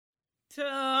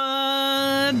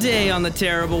Today on the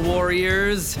Terrible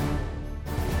Warriors,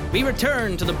 we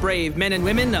return to the brave men and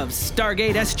women of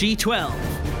Stargate SG-12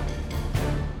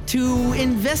 to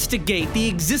investigate the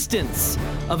existence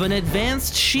of an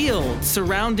advanced shield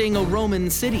surrounding a Roman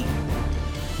city.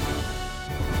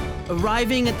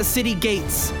 Arriving at the city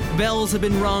gates, bells have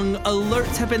been rung,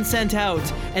 alerts have been sent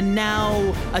out, and now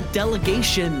a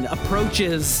delegation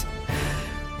approaches.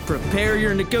 Prepare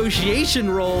your negotiation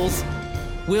rolls.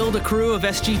 Will the crew of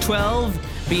SG-12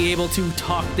 be able to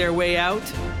talk their way out?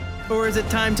 Or is it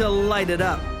time to light it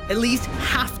up? At least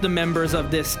half the members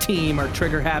of this team are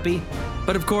trigger happy.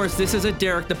 But of course, this is a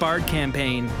Derek the Bard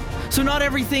campaign, so not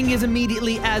everything is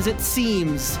immediately as it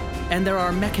seems. And there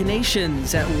are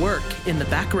machinations at work in the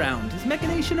background. Is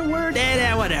machination a word?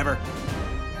 Whatever.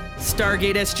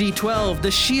 Stargate SG-12,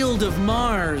 the Shield of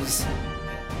Mars.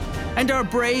 And our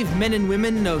brave men and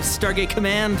women of Stargate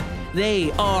Command,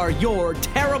 they are your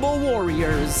Terrible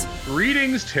Warriors.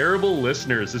 Greetings, terrible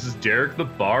listeners. This is Derek the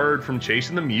Bard from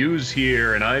Chasing the Muse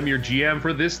here, and I'm your GM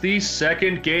for the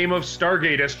second game of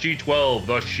Stargate SG-12,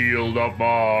 the Shield of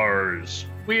Mars.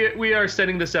 We are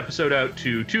sending this episode out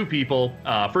to two people.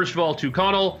 First of all, to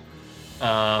Connell.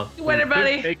 What,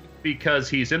 everybody? Because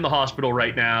he's in the hospital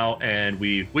right now, and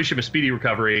we wish him a speedy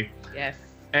recovery. Yes.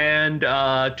 And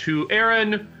to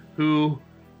Aaron, who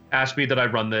asked me that I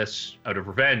run this out of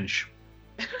revenge.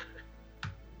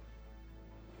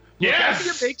 Yes!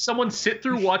 After you make someone sit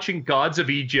through watching Gods of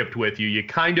Egypt with you, you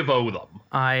kind of owe them.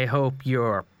 I hope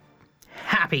you're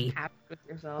happy. Happy with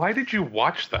yourself. Why did you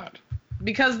watch that?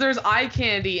 Because there's eye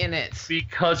candy in it.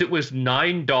 Because it was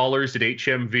 $9 at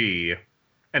HMV,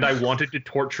 and I wanted to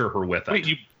torture her with it. Wait,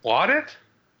 you bought it?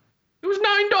 It was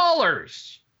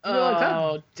 $9.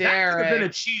 Oh, Derek. That could have been a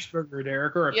cheeseburger,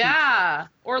 Derek, or a yeah,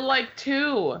 or like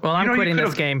two. Well, I'm quitting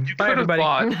this game. Bye, everybody.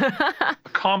 Bought a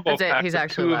combo That's it, pack he's with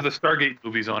actually two left. of the Stargate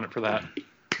movies on it for that.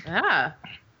 Yeah.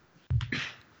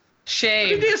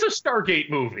 Shame. It is a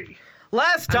Stargate movie.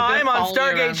 Last time on follow you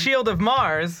Stargate around. Shield of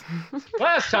Mars.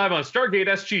 Last time on Stargate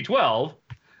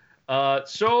SG-12.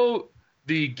 So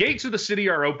the gates of the city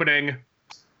are opening,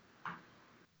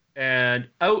 and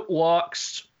out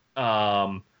walks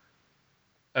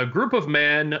a group of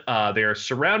men. They are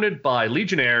surrounded by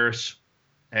legionnaires,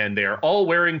 and they are all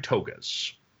wearing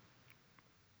togas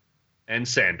and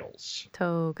sandals.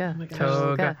 Toga.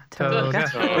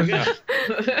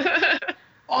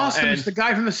 Awesome, And- it's the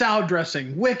guy from the salad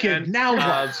dressing. Wicked, now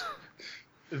what?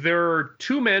 There are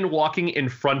two men walking in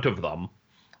front of them,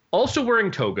 also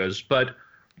wearing togas, but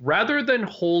rather than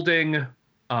holding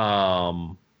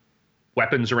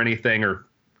weapons or anything, or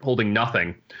holding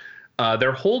nothing,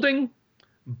 they're holding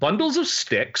bundles of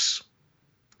sticks.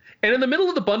 And in the middle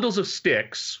of the bundles of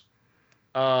sticks,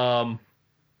 well,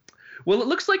 it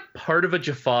looks like part of a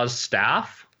Jafa's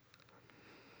staff.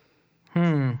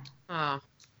 Oh.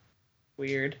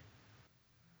 Weird.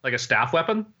 Like a staff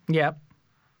weapon. Yep.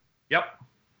 Yep.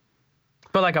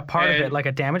 But like a part of And- it, like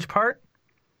a damaged part?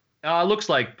 Looks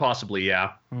like possibly,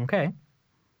 yeah. Okay.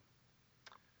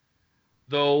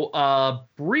 Though,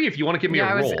 Bree, if you want to give me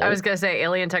Yeah, a roll. I was gonna say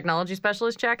alien technology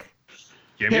specialist check.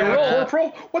 Give me a Yeah, roll. Corporal,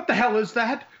 what the hell is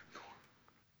that?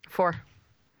 4.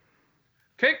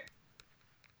 Okay.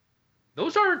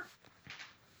 Those are...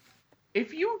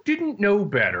 If you didn't know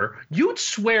better, you'd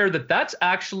swear that that's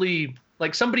actually,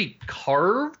 like, somebody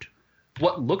carved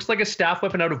what looks like a staff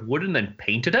weapon out of wood and then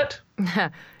painted it.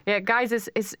 Yeah, guys,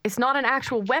 it's not an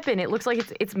actual weapon. It looks like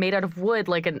it's made out of wood,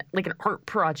 like an art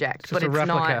project, Just but a it's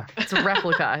replica. not. It's a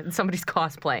replica. And somebody's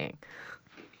cosplaying.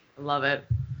 Love it.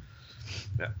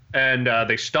 And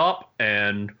they stop,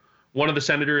 and one of the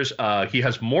senators, he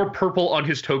has more purple on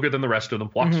his toga than the rest of them,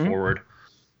 walks forward.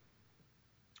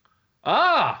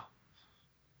 Ah!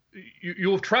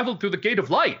 You have traveled through the Gate of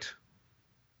Light.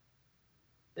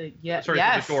 Yeah. Sorry,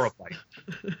 yes. through the Door of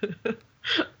Light.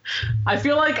 I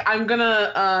feel like I'm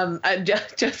gonna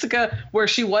Jessica, where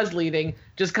she was leading,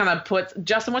 just kind of puts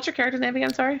Justin. What's your character's name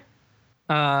again? Sorry.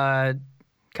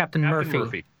 Captain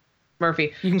Murphy.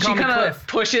 Murphy. You can call she me kind of Cliff.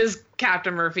 pushes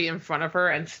Captain Murphy in front of her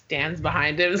and stands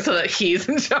behind him so that he's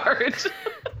in charge.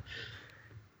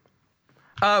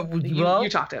 Well, you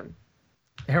talk to him.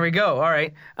 here we go. All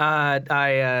right. Out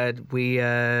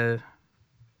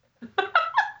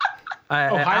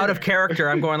of character,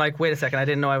 I'm going like, wait a second, I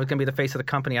didn't know I was going to be the face of the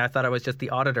company. I thought I was just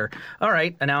the auditor. All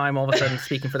right, and now I'm all of a sudden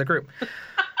speaking for the group.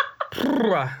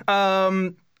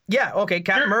 Yeah, okay,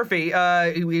 Captain Murphy,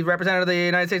 he's representative of the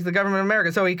United States of the government of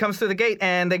America. So he comes through the gate,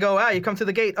 and they go, you come through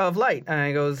the Gate of Light. And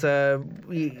he goes,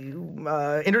 he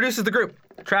introduces the group,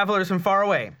 travelers from far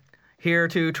away, here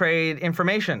to trade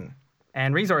information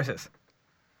and resources.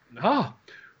 Ah,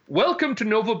 Welcome to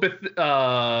Nova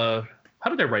how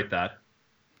did I write that?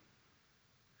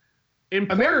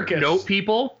 Americus. Note,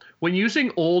 people, when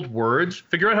using old words,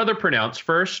 figure out how they're pronounced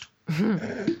first.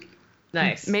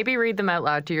 Nice. Maybe read them out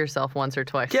loud to yourself once or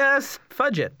twice. Yes,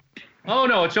 fudge it. Oh,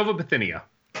 no, it's Nova Bithynia.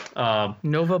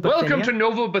 Nova Bithynia? Welcome to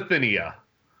Nova Bithynia.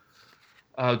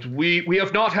 We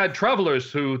have not had travelers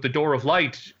through the Door of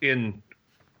Light in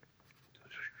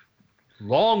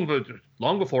long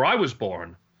before I was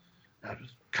born.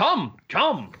 Come,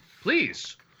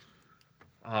 please.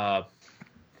 I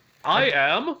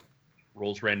am,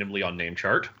 rolls randomly on name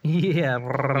chart. Yeah.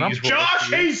 Please roll Josh a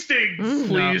two. Hastings!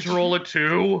 Please roll a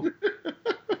 2.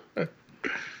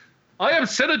 I am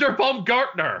Senator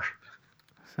Baumgartner.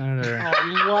 Senator.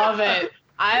 I love it.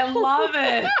 I love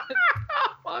it.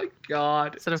 Oh my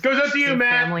God. Sort of Goes up to you,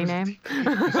 Matt. family name.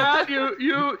 Matt,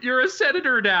 you're a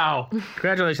senator now.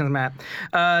 Congratulations, Matt.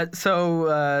 Senator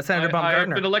I Baumgartner.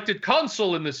 have been elected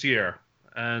consul in this year,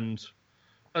 and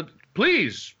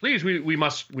please, we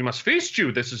must feast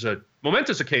you. This is a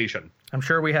momentous occasion. I'm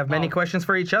sure we have many questions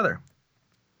for each other.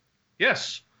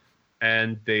 Yes,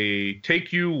 and they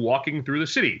take you walking through the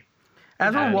city.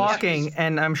 As we're And- walking,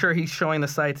 and I'm sure he's showing the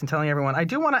sights and telling everyone, I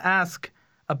do want to ask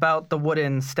about the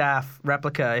wooden staff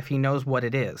replica, if he knows what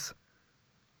it is.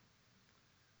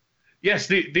 Yes,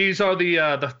 these are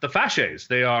the fasces.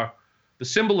 They are the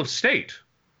symbol of state.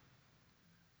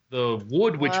 The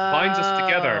wood which binds us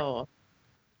together, Whoa.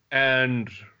 and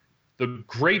the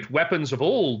great weapons of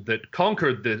old that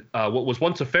conquered the what was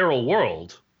once a feral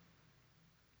world.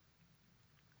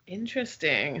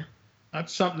 Interesting.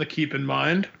 That's something to keep in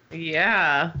mind.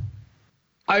 Yeah.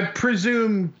 I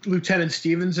presume Lieutenant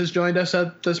Stevens has joined us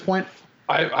at this point.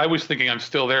 I was thinking I'm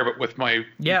still there, but with my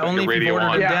Yeah, with only your if you've radio ordered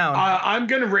on. it down. I'm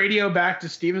going to radio back to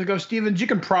Stevens and go, Stevens, you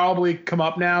can probably come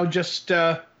up now. Just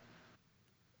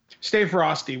stay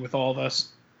frosty with all this.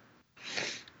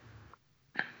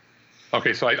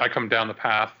 Okay, so I come down the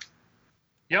path.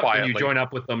 Yep, and Quietly. you join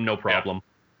up with them, no problem.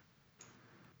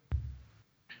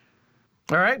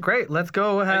 All right, great. Let's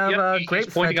go have Yep, a he's great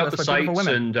pointing out the beautiful sites,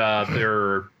 women. and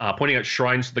they're pointing out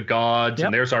shrines to the gods, Yep.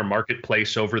 and there's our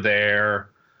marketplace over there,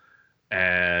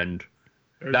 and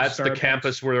There's that's the Starbucks.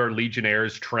 campus where our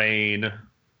legionnaires train.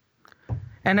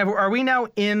 And are we now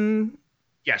in?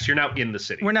 Yes, you're now in the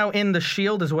city. We're now in the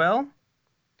shield as well.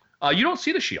 You don't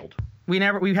see the shield. We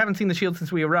haven't seen the shield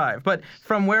since we arrived, but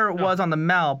from where it was on the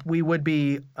map, we would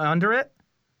be under it.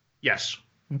 Yes.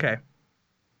 Okay.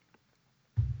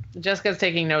 Jessica's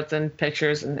taking notes and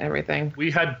pictures and everything We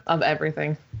had of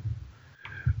everything.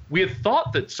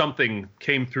 thought that something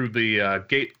came through the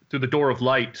gate, through the Door of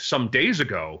Light some days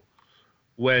ago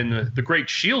when the Great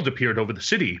Shield appeared over the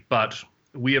city, but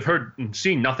we have heard and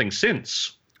seen nothing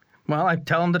since. Well, I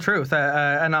tell him the truth,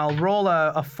 and I'll roll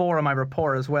a 4 on my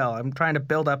rapport as well. I'm trying to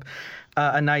build up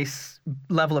a nice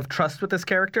level of trust with this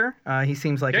character. He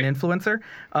seems like Okay. an influencer.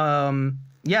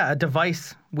 Yeah, a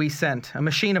device we sent, a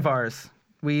machine of ours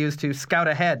we use to scout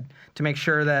ahead to make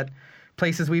sure that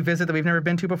places we visit that we've never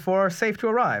been to before are safe to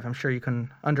arrive. I'm sure you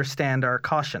can understand our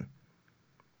caution.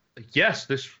 Yes,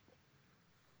 do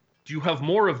you have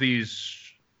more of these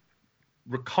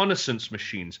reconnaissance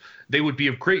machines? They would be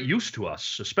of great use to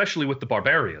us, especially with the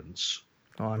barbarians.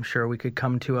 Well, I'm sure we could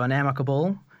come to an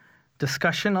amicable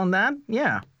discussion on that.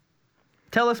 Yeah.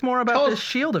 Tell us more about this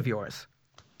shield of yours.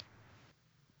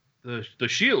 The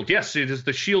shield, yes, it is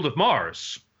the shield of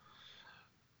Mars.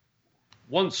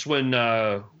 Once when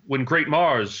Great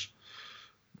Mars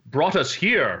brought us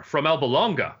here from Alba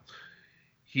Longa,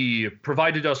 he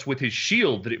provided us with his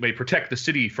shield that it may protect the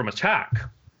city from attack.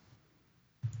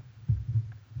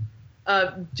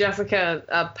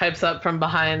 Jessica pipes up from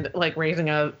behind, like raising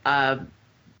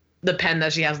the pen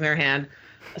that she has in her hand.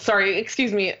 Sorry,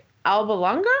 excuse me, Alba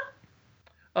Longa?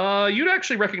 You'd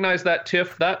actually recognize that,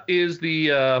 Tiff. That is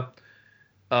the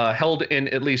held in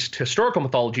at least historical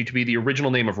mythology to be the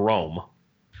original name of Rome.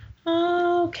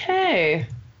 Okay.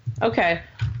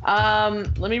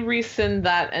 Let me rescind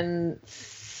that, and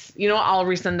I'll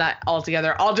rescind that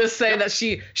altogether. I'll just say that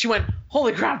she went,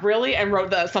 holy crap, really, and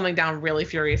wrote something down really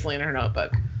furiously in her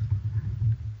notebook.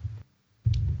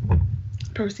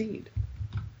 Proceed.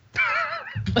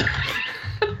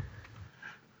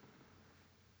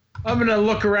 I'm going to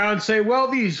look around and say, well,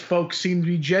 these folks seem to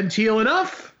be genteel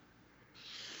enough.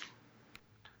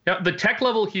 Yeah, the tech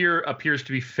level here appears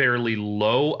to be fairly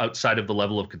low outside of the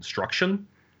level of construction.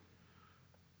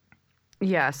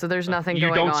 Yeah, so there's nothing You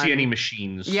going on. don't see any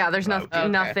machines. Yeah, there's about. Okay.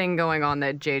 nothing going on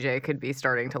that JJ could be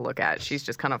starting to look at. She's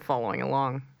just kind of following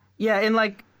along. Yeah, in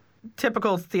like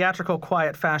typical theatrical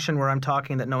quiet fashion where I'm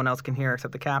talking that no one else can hear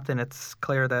except the captain, it's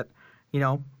clear that,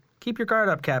 Keep your guard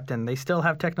up, Captain. They still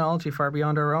have technology far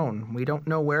beyond our own. We don't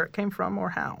know where it came from or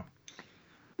how.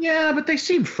 Yeah, but they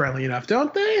seem friendly enough,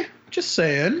 don't they? Just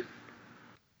saying.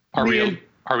 Are we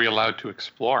allowed to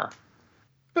explore?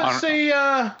 But say,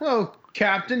 well,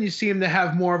 Captain, you seem to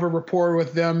have more of a rapport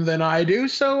with them than I do,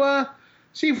 so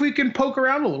see if we can poke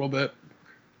around a little bit.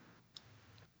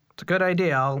 It's a good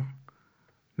idea. I'll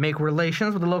make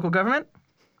relations with the local government.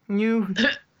 You see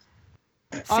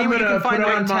I'm what you gonna can find put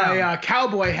on around town. my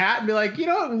cowboy hat and be like,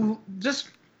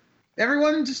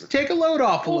 everyone just take a load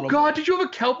off a Oh little God, did you have a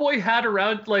cowboy hat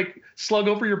around, like, slung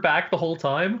over your back the whole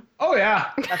time? bit. Oh,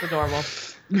 yeah. That's adorable.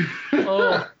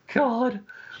 Oh God.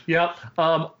 Yeah.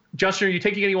 Justin, are you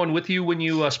taking anyone with you when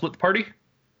you split the party?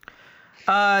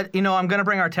 I'm going to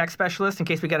bring our tech specialist in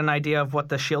case we get an idea of what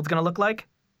the shield's going to look like.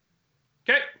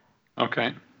 Okay.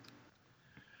 Okay.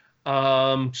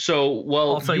 Also,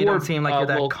 you don't seem like you're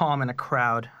that calm in a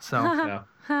crowd, so...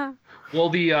 Yeah. Well,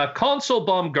 the Consul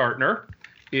Baumgartner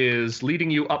is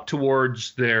leading you up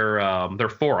towards their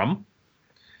forum.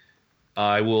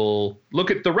 I will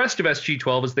look at the rest of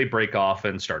SG-12 as they break off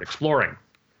and start exploring.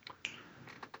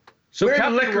 So, Where the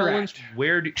Captain liquor Rollins,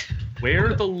 where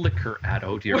the liquor at?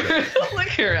 Oh dear. Look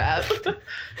here at.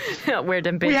 Where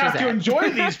them bitches We have to at?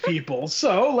 enjoy these people,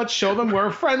 so let's show them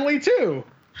we're friendly, too.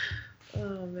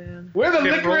 Oh man. We're the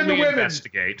Okay, liquor roll and the me women.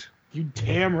 investigate. You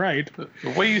damn right. The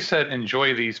way you said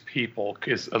 "enjoy these people"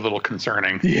 is a little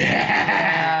concerning.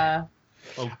 Yeah.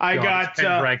 Oh, I God, got, it's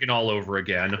Pendragon all over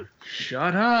again.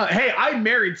 Shut up. Hey, I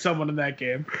married someone in that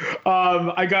game.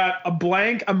 I got a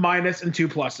blank, a minus, and 2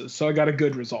 pluses, so I got a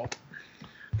good result.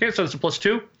 Okay, so it's a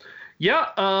 +2.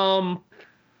 Yeah.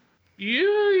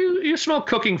 You smell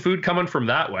cooking food coming from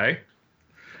that way.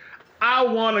 I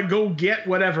want to go get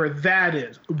whatever that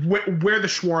is. Where the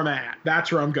shawarma at?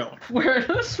 That's where I'm going. Where's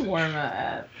the shawarma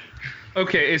at?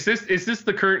 Okay, is this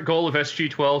the current goal of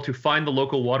SG-12 to find the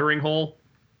local watering hole?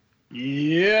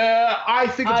 Yeah, I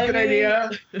think it's a good I mean-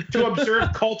 idea to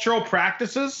observe cultural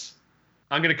practices.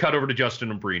 I'm gonna cut over to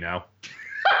Justin and Bree now.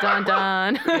 Dun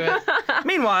dun.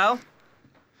 Meanwhile,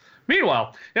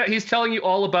 Meanwhile, yeah, he's telling you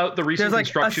all about the recent There's, like,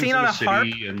 a constructions scene in on the a harp.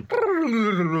 city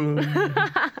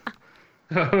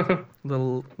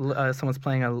and someone's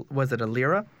playing was it a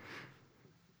lira?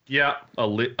 yeah, a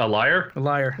liar. A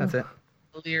lyre, that's it.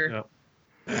 Lear.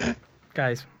 Yeah.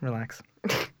 Guys, relax.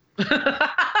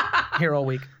 Here all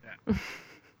week.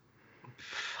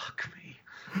 Fuck me.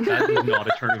 That is not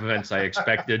a turn of events I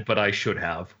expected, but I should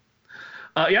have.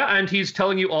 Yeah, and he's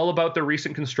telling you all about the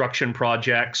recent construction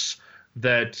projects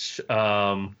that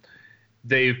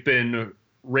they've been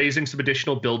raising some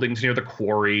additional buildings near the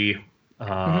quarry.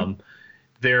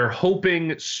 They're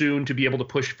hoping soon to be able to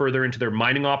push further into their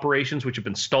mining operations, which have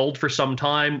been stalled for some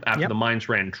time after the mines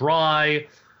ran dry.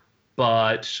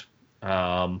 But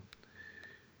some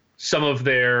of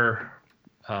their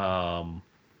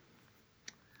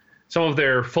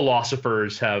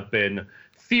philosophers have been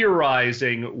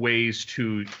theorizing ways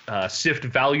to sift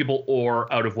valuable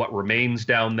ore out of what remains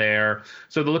down there.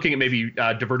 So they're looking at maybe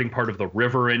diverting part of the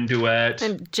river into it.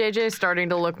 And JJ is starting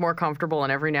to look more comfortable,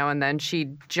 and every now and then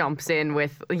she jumps in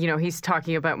with, he's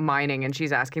talking about mining, and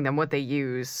she's asking them what they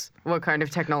use, what kind of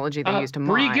technology they use to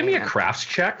mine. Bree, give me a crafts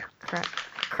check.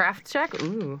 Craft check?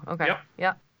 Ooh, okay.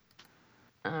 Yep.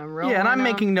 Yeah, and I'm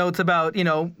making notes about,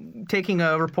 taking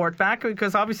a report back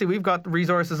because obviously we've got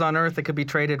resources on Earth that could be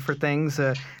traded for things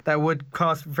that would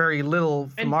cost very little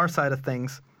from our side of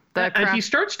things. And he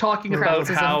starts talking about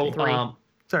how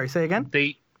Sorry, say again?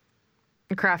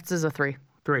 Crafts is a 3.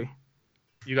 3.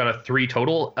 You got a 3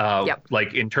 total? Yep.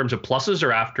 Like in terms of pluses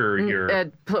or after your...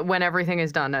 when everything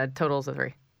is done, a total's a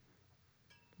 3.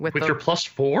 With your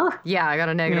 +4? Yeah, I got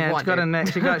a negative Yeah,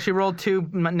 1. she rolled 2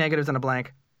 negatives and a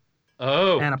blank.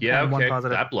 Oh, and yeah, one okay.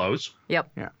 positive. That blows.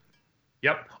 Yep. Yeah.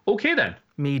 Yep. Okay, then.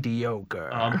 Mediocre.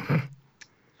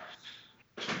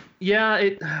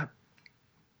 Yeah,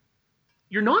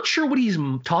 you're not sure what he's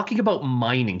talking about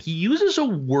mining. He uses a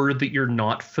word that you're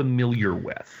not familiar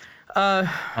with.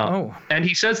 And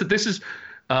he says that this is,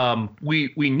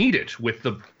 we need it with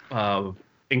the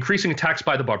increasing attacks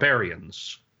by the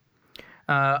barbarians.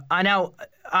 I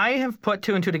have put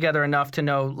 2 and 2 together enough to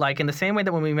know, like, in the same way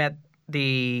that when we met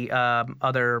the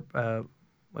other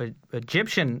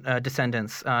Egyptian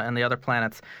descendants and the other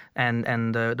planets,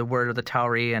 and the word of the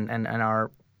Tauri and our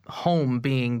home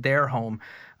being their home,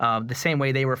 the same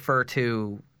way they refer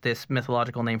to this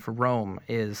mythological name for Rome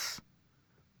is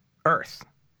Earth.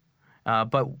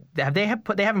 But they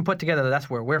haven't put together that that's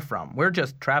where we're from. We're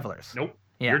just travelers. Nope.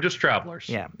 Yeah. You're just travelers.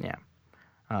 Yeah.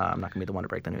 I'm not going to be the one to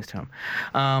break the news to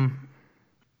him.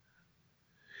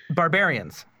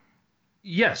 Barbarians.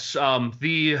 Yes.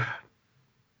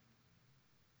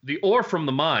 the ore from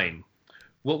the mine,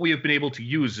 what we have been able to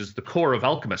use is the core of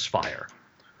alchemist fire,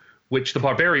 which the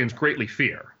barbarians greatly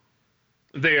fear.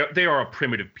 They are a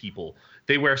primitive people.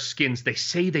 They wear skins. They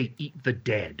say they eat the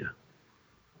dead.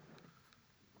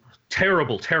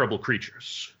 Terrible, terrible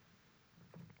creatures.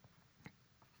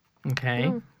 Okay.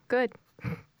 Oh, good.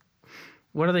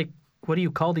 What are they? What do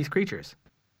you call these creatures?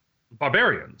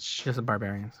 Barbarians. Just the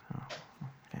barbarians. Oh.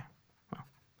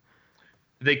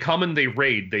 They come and they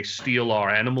raid. They steal our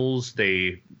animals.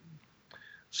 They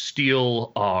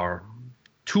steal our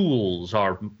tools,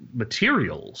 our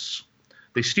materials.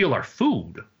 They steal our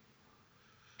food.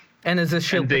 And does this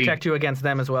shield protect you against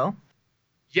them as well?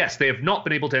 Yes, they have not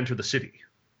been able to enter the city.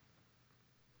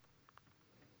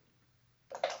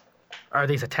 Are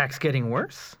these attacks getting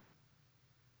worse?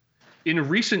 In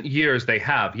recent years, they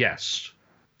have, yes.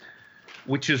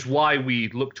 Which is why we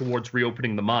look towards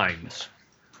reopening the mines.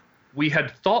 We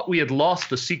had thought we had lost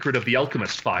the secret of the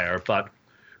alchemist fire, but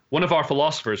one of our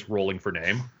philosophers, rolling for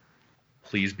name,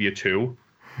 please be a 2.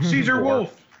 Caesar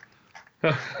Wolf.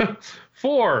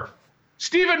 4,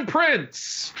 Stephen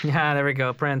Prince. Yeah, there we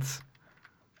go, Prince.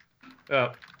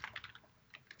 A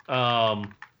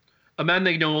man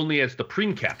they know only as the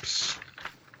Princeps,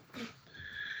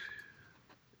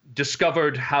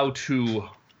 discovered how to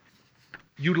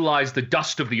utilize the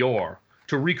dust of the ore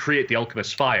to recreate the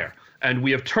alchemist's fire. And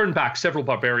we have turned back several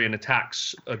barbarian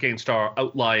attacks against our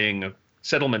outlying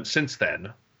settlements since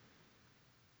then.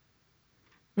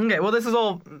 Okay, well, this is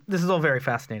all very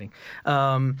fascinating.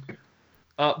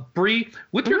 Bree,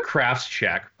 with your crafts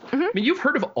check, I mean, you've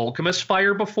heard of alchemist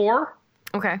fire before,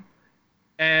 Okay.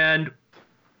 and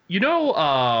you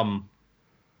know,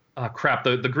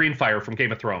 the green fire from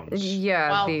Game of Thrones. Yeah.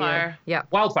 Wildfire. Yeah.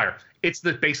 Wildfire. It's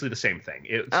basically the same thing.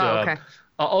 It's Okay.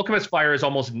 alchemist fire is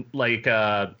almost like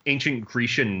ancient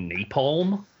Grecian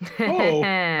napalm. Oh.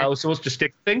 I was supposed to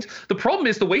stick things. The problem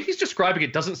is the way he's describing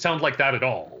it doesn't sound like that at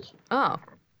all. Oh.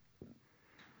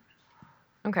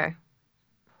 Okay.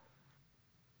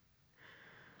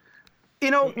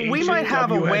 You know, we Ancient might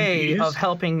have a way WMDs. of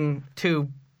helping to.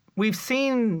 We've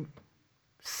seen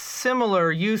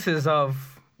similar uses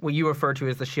of what you refer to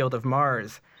as the Shield of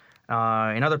Mars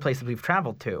in other places we've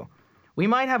traveled to. We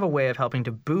might have a way of helping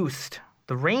to boost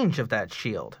the range of that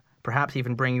shield, perhaps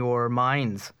even bring your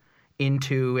mines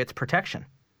into its protection.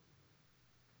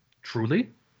 Truly?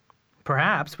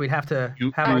 Perhaps we'd have to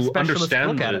You have our specialist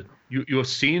understand look at that it. you have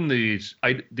seen these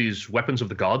weapons of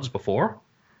the gods before?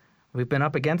 We've been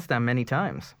up against them many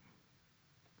times.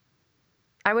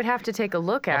 I would have to take a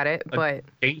look at it, but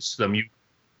Against them,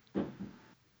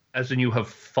 as in you have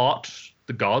fought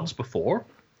the gods before?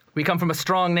 We come from a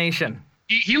strong nation.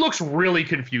 He looks really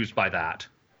confused by that.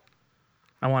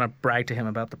 I want to brag to him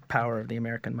about the power of the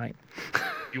American might.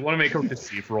 You want to make a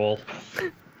deceive roll?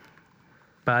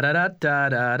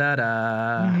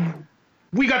 Ba-da-da-da-da-da-da.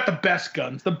 We got the best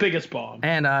guns, the biggest bombs.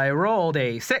 And I rolled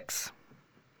a 6.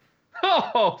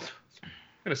 Oh, I'm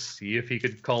gonna see if he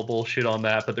could call bullshit on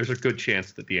that, but there's a good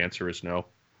chance that the answer is no.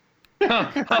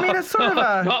 I mean, it's sort of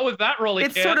a... Not with that roll.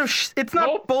 It's sort of... It's not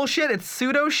Nope. bullshit, it's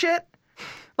pseudo shit.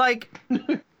 Like,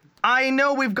 I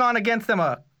know we've gone against them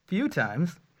a few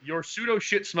times. Your pseudo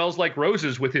shit smells like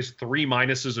roses with his 3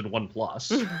 minuses and 1 plus.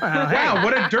 Wow,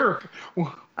 what a derp.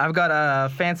 I've got a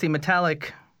fancy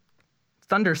metallic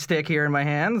thunder stick here in my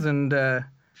hands, and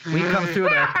we come through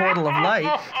the portal of light.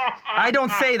 I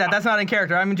don't say that. That's not in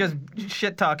character. I'm just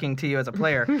shit-talking to you as a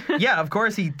player. Yeah, of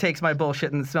course he takes my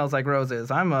bullshit and smells like roses.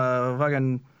 I'm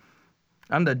the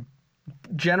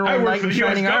general I work knight for in the U.S.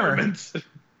 shining armor. government.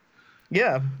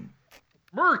 Yeah.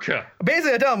 Merca!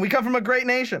 Basically, dumb. We come from a great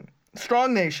nation.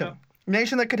 Strong nation.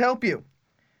 Nation that could help you.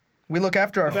 We look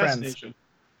after our Best friends. nation.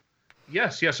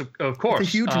 Yes, of course. It's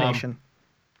a huge nation.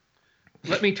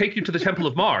 Let me take you to the Temple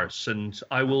of Mars, and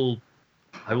I will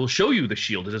show you the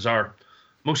shield. It is our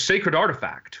most sacred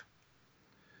artifact.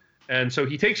 And so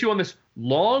he takes you on this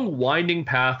long, winding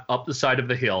path up the side of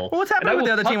the hill. Well, what's And I happening with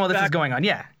the will other cut team while this is back- going on?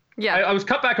 Yeah. yeah. I was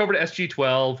cut back over to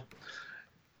SG-12.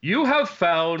 You have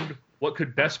found what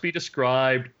could best be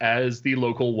described as the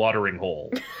local watering hole.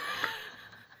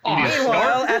 It is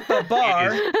Meanwhile, dark, at the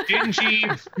bar, it is dingy.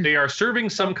 They are serving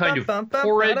some kind of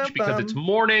porridge because it's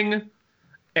morning,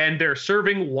 and they're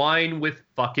serving wine with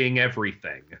fucking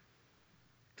everything.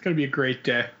 It's going to be a great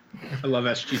day. I love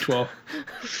SG-12.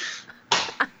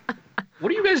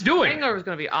 What are you guys doing? Hangover is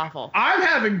going to be awful. I'm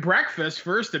having breakfast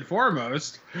first and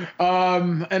foremost,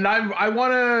 and I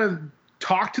want to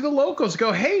talk to the locals.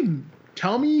 Go, hey,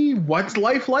 tell me what's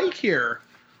life like here.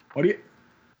 How do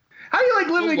you like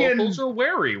The living in? locals are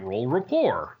wary. Roll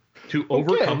rapport to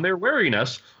overcome their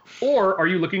wariness, or are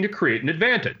you looking to create an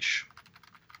advantage?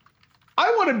 I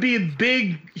want to be a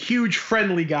big, huge,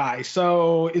 friendly guy.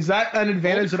 So is that an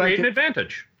advantage that I Create can? an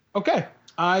advantage. Okay,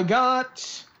 I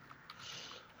got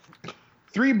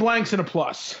 3 blanks and a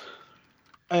plus,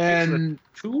 and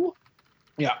 2.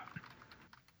 yeah.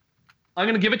 I'm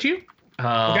gonna give it to you.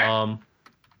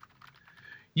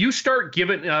 You start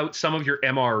giving out some of your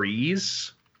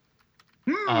MREs.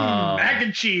 Mac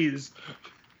and cheese.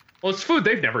 Well, it's food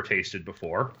they've never tasted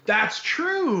before. That's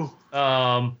true.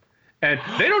 And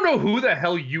they don't know who the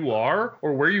hell you are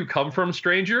or where you come from,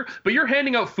 stranger, but you're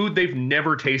handing out food they've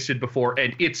never tasted before,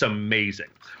 and it's amazing.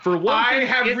 For one I thing,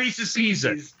 have it's Reese's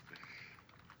seasoned. Pieces.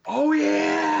 Oh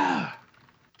yeah.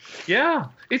 Yeah,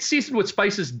 it's seasoned with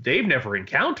spices they've never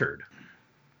encountered.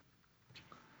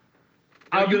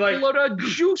 I'll be like, pull out a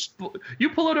juice. You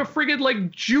pull out a friggin' like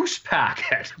juice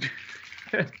packet.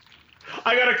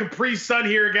 I got a Capri Sun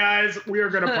here, guys. We are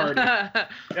gonna party.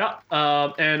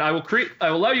 Yeah. And I will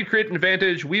allow you to create an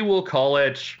advantage. We will call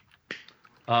it.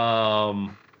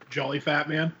 Jolly fat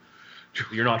man.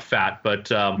 You're not fat, but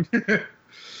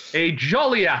a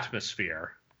jolly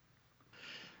atmosphere.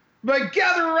 But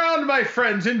gather around, my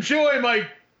friends. Enjoy my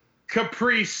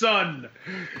Capri Sun.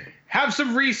 Have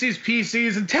some Reese's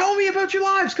Pieces and tell me about your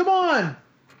lives. Come on.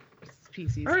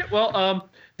 Species. All right. Well, I'm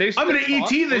gonna ET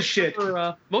this shit.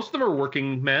 Most of them are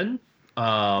working men.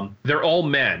 They're all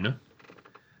men,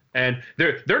 and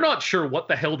they're not sure what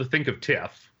the hell to think of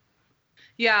Tiff.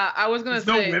 Yeah, I was gonna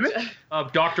There's say. no women?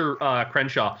 Dr.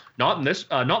 Crenshaw, not in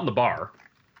the bar.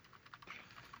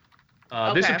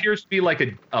 This Okay. appears to be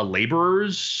like a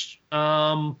laborer's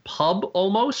pub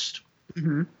almost,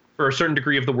 for a certain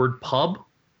degree of the word pub.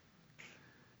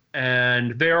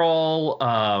 And they're all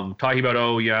talking about,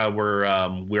 oh yeah,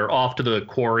 we're off to the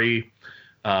quarry.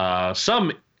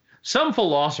 Some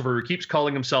philosopher who keeps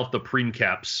calling himself the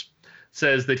Princeps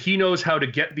says that he knows how to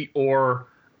get the ore,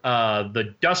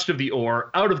 the dust of the ore,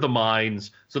 out of the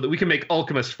mines so that we can make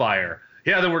alchemist fire.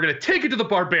 Yeah, then we're gonna take it to the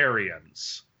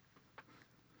barbarians.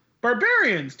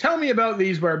 Barbarians. Tell me about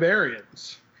these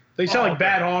barbarians. They sound like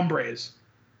bad hombres.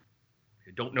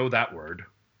 I don't know that word.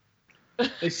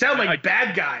 They sound like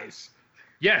bad guys.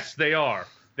 Yes, they are.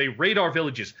 They raid our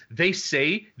villages. They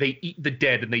say they eat the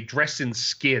dead and they dress in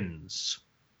skins.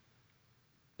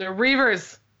 They're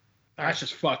reavers. That's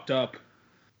just fucked up.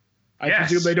 I Yes.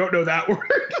 presume they don't know that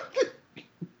word.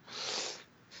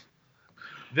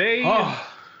 They Oh.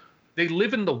 they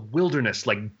live in the wilderness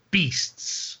like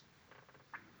beasts.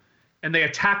 And they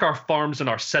attack our farms and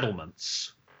our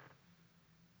settlements.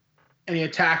 Any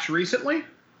attacks recently?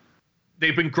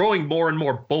 They've been growing more and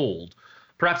more bold.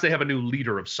 Perhaps they have a new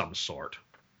leader of some sort.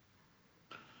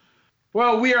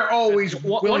 Well, we are always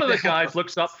One willing of the to help. guys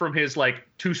looks up from his like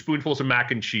 2 spoonfuls of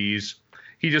mac and cheese.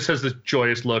 He just has this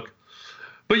joyous look.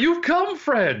 But you've come,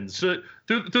 friends. Through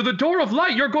the door of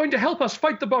light, you're going to help us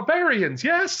fight the barbarians,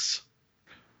 yes?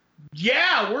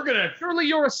 Yeah, we're gonna. Surely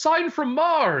you're a sign from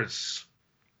Mars.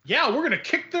 Yeah, we're gonna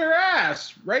kick their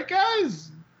ass, right,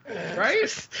 guys? Right?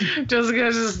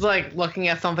 Jessica's just like looking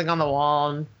at something on the wall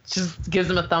and just gives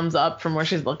him a thumbs up from where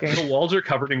she's looking. The walls are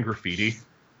covered in graffiti.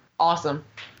 Awesome.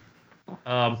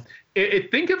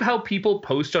 Think of how people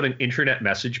post on an internet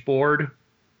message board,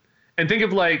 and think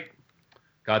of like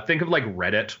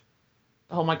Reddit,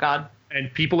 Oh my god.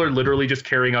 and people are literally just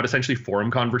carrying out essentially forum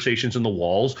conversations in the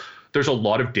walls. There's a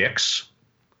lot of dicks.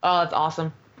 Oh, that's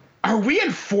awesome. Are we in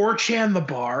 4chan the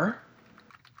bar?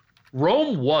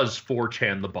 Rome was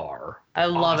 4chan the bar. I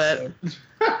love it.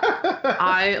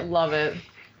 I love it.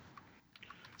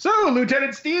 So,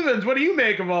 Lieutenant Stevens, what do you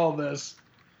make of all this?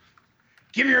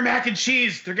 Give me your mac and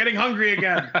cheese. They're getting hungry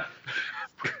again.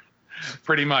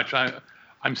 Pretty much.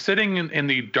 I'm sitting in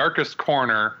the darkest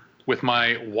corner with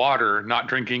my water, not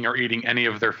drinking or eating any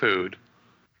of their food,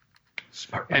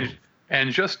 Smart.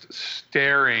 and just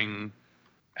staring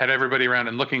at everybody around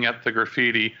and looking at the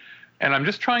graffiti. And I'm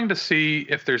just trying to see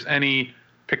if there's any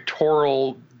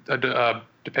pictorial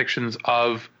depictions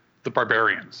of the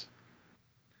barbarians.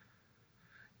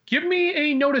 Give me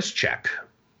a notice check.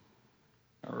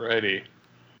 Alrighty.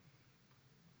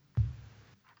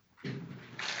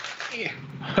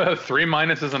 3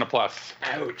 minuses and a plus.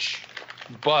 Ouch.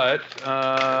 But,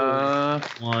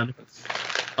 One.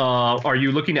 Are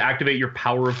you looking to activate your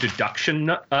power of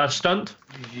deduction stunt?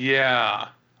 yeah,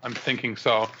 I'm thinking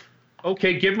so.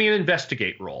 Okay, give me an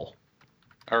investigate roll.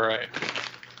 All right.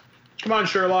 Come on,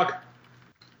 Sherlock.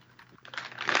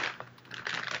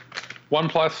 1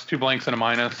 plus, 2 blanks, and a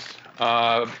minus.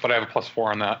 But I have a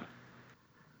 +4 on that.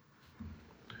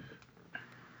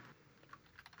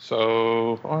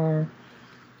 So,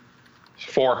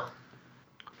 4.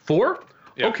 4?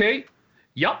 Yeah. Okay.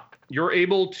 Yep. You're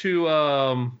able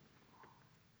to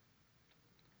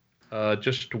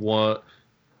Just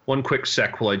one quick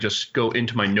sec while I just go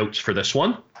into my notes for this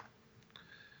one.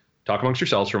 Talk amongst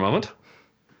yourselves for a moment.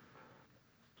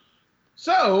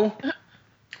 So,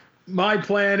 my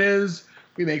plan is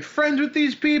we make friends with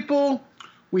these people.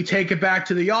 We take it back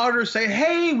to the altar, say,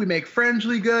 hey, we make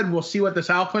friendly good. We'll see what this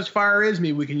alchemist fire is.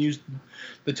 Maybe we can use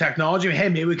the technology. Hey,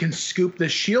 maybe we can scoop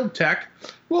this shield tech.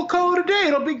 We'll call it a day.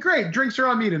 It'll be great. Drinks are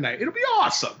on me tonight. It'll be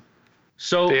awesome.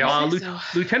 So, so.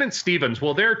 Lieutenant Stevens,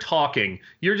 while they're talking,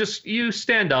 you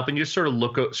stand up and you sort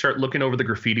of start looking over the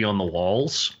graffiti on the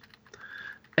walls.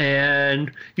 And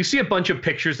you see a bunch of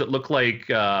pictures that look like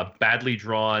badly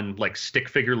drawn, like stick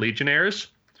figure legionnaires,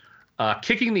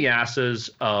 kicking the asses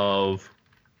of.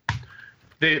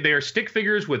 They are stick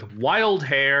figures with wild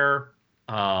hair,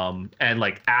 and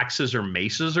like axes or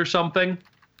maces or something.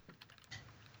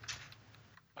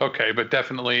 Okay, but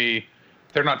definitely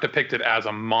they're not depicted as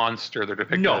a monster. They're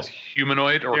depicted as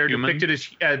humanoid or human. They're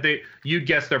depicted as you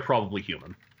guess they're probably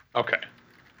human. Okay.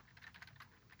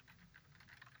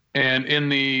 And in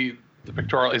the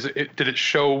pictorial, did it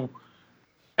show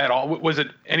at all? Was it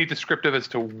any descriptive as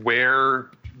to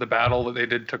where the battle that they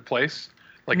did took place?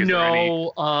 Like, is there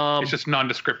any? It's just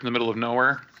nondescript in the middle of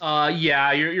nowhere.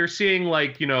 Yeah, you're seeing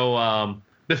like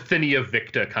Bithynia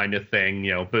Victa kind of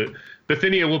thing, but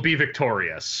Bithynia will be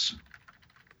victorious.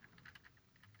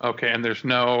 Okay, and there's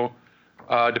no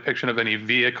depiction of any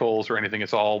vehicles or anything.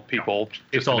 It's all people.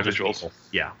 It's all individuals. Just people.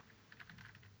 Yeah.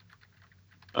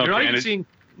 Okay, you're not even seeing.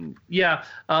 Yeah.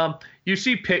 You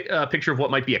see a picture of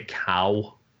what might be a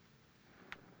cow.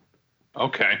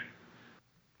 Okay.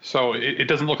 So it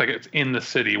doesn't look like it's in the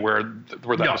city where that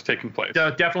was taking place.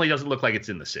 Definitely doesn't look like it's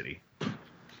in the city.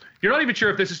 You're not even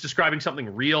sure if this is describing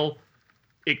something real.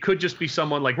 It could just be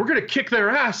someone like, we're going to kick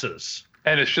their asses.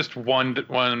 And it's just one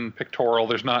pictorial.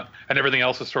 There's not, and everything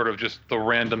else is sort of just the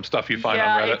random stuff you find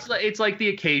on Reddit. It's like the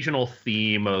occasional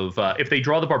theme of if they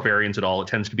draw the barbarians at all, it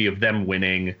tends to be of them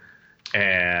winning,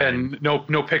 and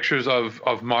no pictures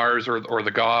of Mars or the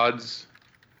gods.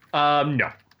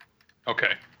 No.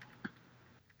 Okay.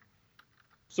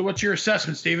 So what's your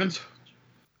assessment, Stevens?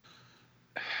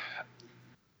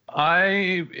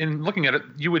 In looking at it,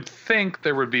 you would think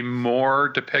there would be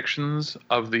more depictions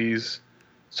of these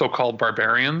so-called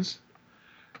barbarians.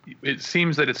 It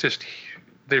seems that it's just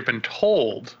they've been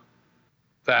told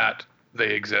that they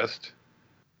exist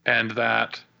and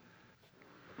that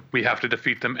we have to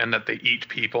defeat them and that they eat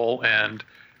people and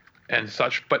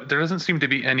such. But there doesn't seem to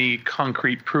be any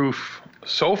concrete proof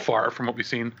so far from what we've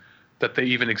seen that they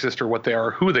even exist or what they are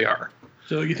or who they are.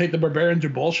 So you think the barbarians are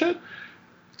bullshit?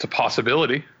 It's a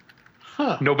possibility.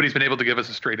 Huh. Nobody's been able to give us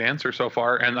a straight answer so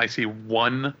far, and I see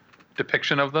one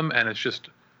depiction of them, and it's just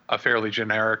a fairly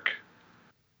generic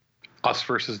us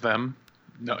versus them.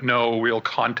 No real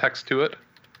context to it.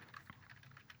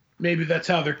 Maybe that's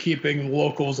how they're keeping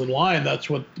locals in line. That's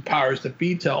what the powers that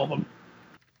be tell them.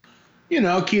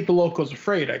 Keep the locals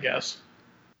afraid, I guess.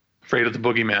 Afraid of the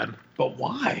boogeyman. But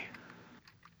why?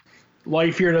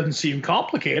 Life here doesn't seem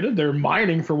complicated. They're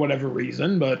mining for whatever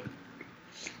reason, but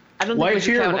I don't think we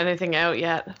should count anything out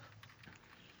yet.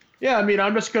 Yeah, I mean,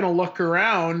 I'm just going to look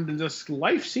around, and just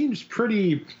life seems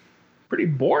pretty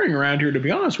boring around here, to be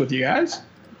honest with you guys.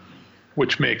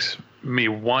 Which makes me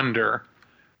wonder,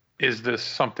 is this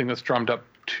something that's drummed up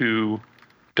to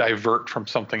divert from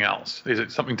something else? Is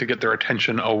it something to get their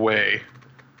attention away?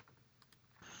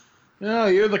 No,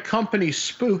 you're the company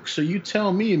spook, so you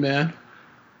tell me, man.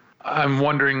 I'm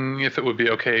wondering if it would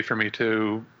be okay for me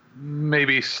to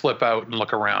maybe slip out and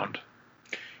look around.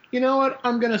 You know what?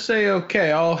 I'm going to say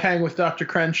okay. I'll hang with Dr.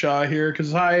 Crenshaw here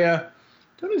because I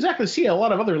don't exactly see a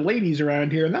lot of other ladies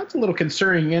around here, and that's a little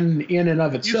concerning in and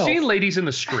of itself. You've seen ladies in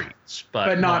the streets,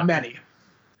 but not many.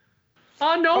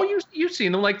 No, you've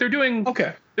seen them. Like they're doing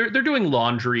they're doing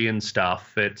laundry and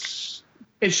stuff. It's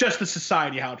just the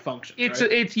society how it functions. It's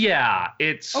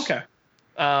okay.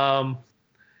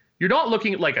 You're not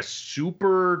looking at like a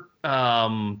super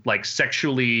like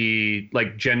sexually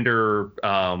like gender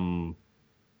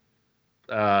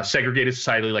segregated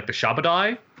society like the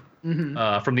Shabadai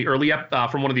from the early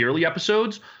from one of the early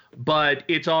episodes, but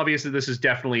it's obvious that this is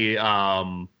definitely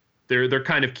they're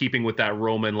kind of keeping with that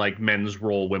Roman like men's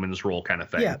role, women's role kind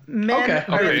of thing. Yeah, men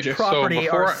are property,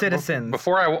 so are citizens.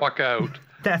 Before I walk out,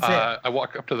 that's it. I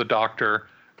walk up to the doctor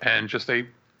and just say,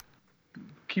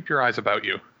 "Keep your eyes about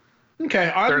you."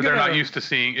 Okay, they're not used to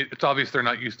seeing. It's obvious they're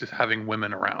not used to having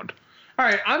women around. All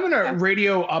right, I'm gonna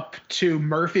radio up to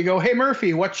Murphy. Go, hey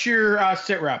Murphy, what's your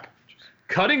sit rep?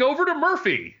 Cutting over to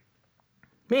Murphy.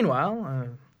 Meanwhile,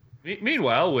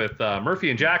 with Murphy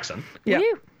and Jackson, yeah,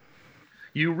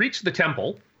 you reach the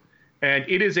temple, and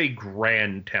it is a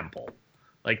grand temple.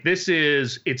 Like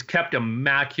it's kept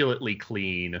immaculately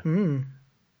clean.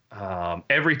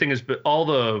 Everything all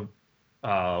the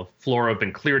flora have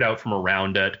been cleared out from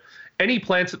around it. Any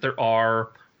plants that there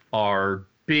are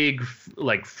big,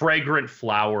 like fragrant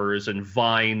flowers and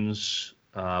vines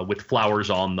with flowers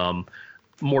on them,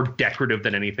 more decorative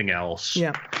than anything else.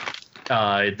 Yeah.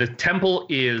 The temple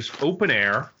is open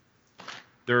air.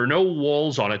 There are no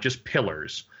walls on it, just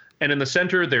pillars. And in the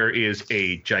center, there is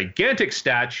a gigantic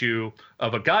statue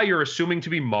of a guy you're assuming to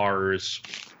be Mars.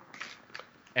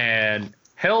 And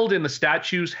held in the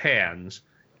statue's hands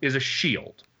is a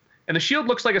shield. And the shield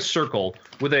looks like a circle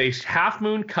with a half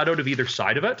moon cut out of either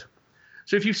side of it.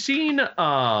 So if you've seen,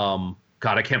 God,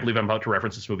 I can't believe I'm about to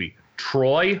reference this movie,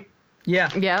 Troy. Yeah.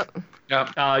 Yep.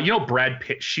 You know Brad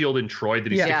Pitt's shield in Troy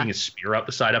that he's sticking his spear out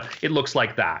the side of? It looks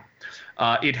like that.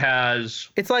 It has...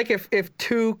 It's like if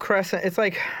two crescent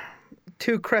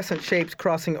shapes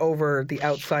crossing over the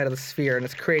outside of the sphere, and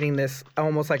it's creating this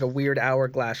almost like a weird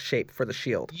hourglass shape for the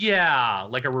shield. Yeah,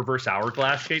 like a reverse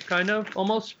hourglass shape, kind of,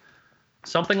 almost.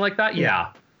 Something like that,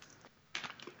 yeah.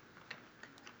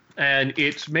 And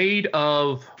it's made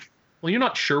of... Well, you're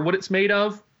not sure what it's made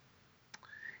of.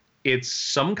 It's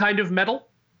some kind of metal.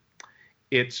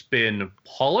 It's been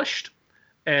polished,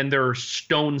 and there are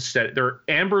stones there are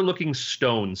amber-looking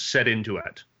stones set into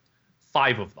it.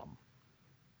 5 of them.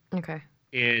 Okay.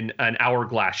 In an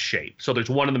hourglass shape. So there's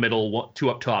one in the middle, 2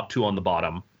 up top, 2 on the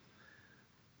bottom.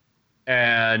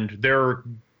 And there are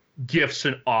gifts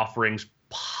and offerings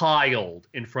piled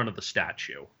in front of the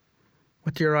statue.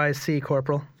 What do your eyes see,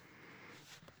 Corporal?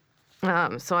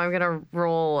 So I'm going to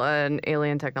roll an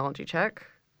alien technology check.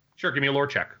 Sure, give me a lore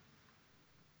check.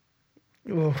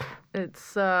 Oof. It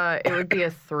would be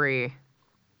a 3.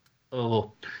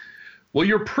 Oh. Well,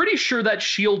 you're pretty sure that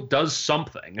shield does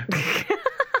something.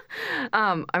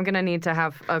 I'm gonna need to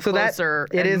have a So closer.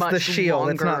 it and is much the shield.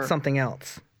 It's longer... not something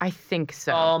else. I think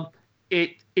so.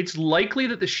 It's likely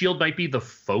that the shield might be the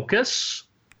focus,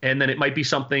 and then it might be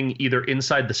something either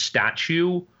inside the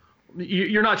statue.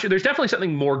 You're not sure. There's definitely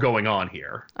something more going on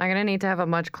here. I'm gonna need to have a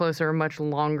much closer, much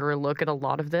longer look at a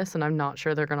lot of this, and I'm not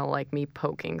sure they're gonna like me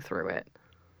poking through it.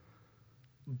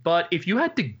 But if you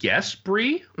had to guess,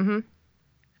 Bree,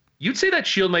 you'd say that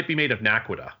shield might be made of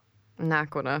Naquita.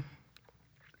 Naquita.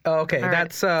 Oh, okay, All right.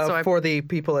 that's for the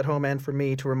people at home and for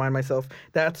me to remind myself.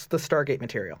 That's the Stargate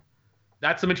material.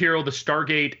 That's the material the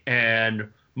Stargate and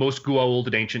most Goa'uld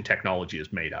and ancient technology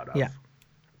is made out of. Yeah.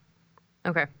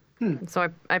 Okay. So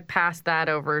I passed that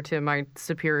over to my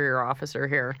superior officer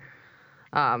here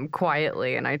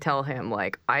quietly, and I tell him,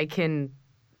 like, I can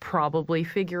probably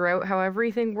figure out how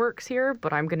everything works here,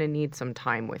 but I'm going to need some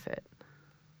time with it.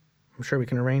 I'm sure we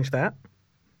can arrange that.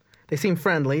 They seem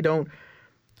friendly. Don't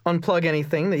unplug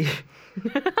anything that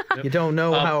you don't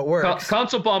know how it works.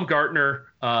 Consul Baumgartner,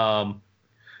 bows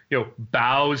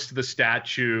to the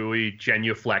statue. He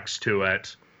genuflects to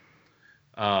it.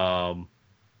 Oh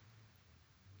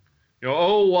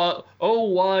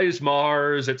wise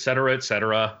Mars, etc.,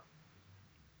 etc.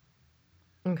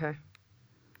 Okay.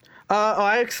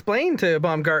 I explained to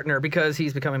Baumgartner, because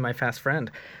he's becoming my fast friend,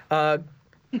 that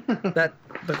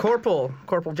the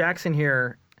Corporal Jackson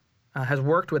here has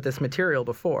worked with this material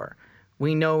before.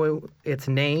 We know its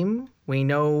name. We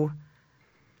know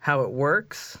how it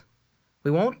works.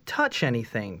 We won't touch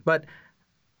anything, but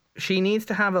she needs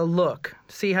to have a look,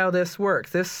 see how this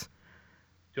works. This,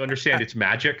 to understand its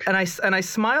magic. and I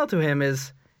smile to him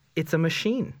as it's a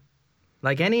machine,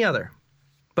 like any other,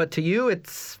 but to you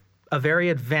it's a very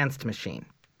advanced machine.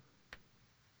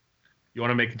 You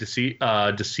want to make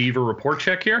a deceiver report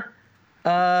check here?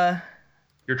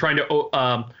 You're trying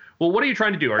to. Well, what are you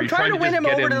trying to do? Are you trying to win him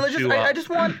over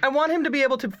to? I want him to be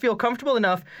able to feel comfortable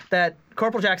enough that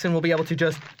Corporal Jackson will be able to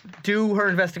just do her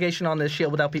investigation on this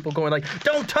shield without people going like,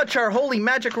 "Don't touch our holy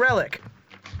magic relic."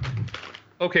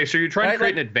 Okay, so you're trying to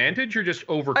create an advantage, or just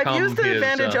overcome I've used the his,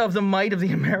 advantage of the might of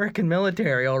the American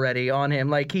military already on him.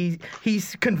 Like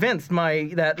he's convinced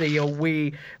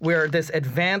we're this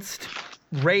advanced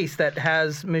race that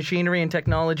has machinery and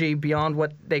technology beyond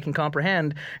what they can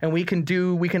comprehend, and we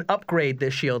can upgrade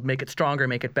this shield, make it stronger,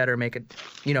 make it better, make it,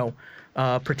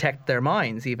 protect their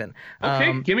minds even.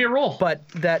 Okay, give me a roll. But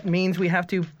that means we have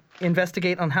to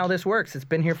investigate on how this works. It's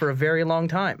been here for a very long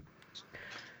time.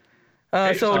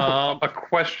 A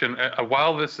question.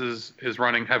 While this is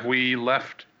running, have we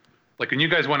left, like when you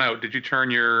guys went out, did you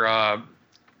turn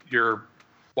your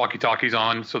walkie-talkies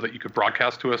on so that you could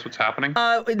broadcast to us what's happening?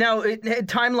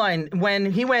 Timeline,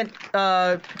 when he went,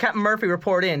 Captain Murphy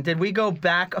report in, did we go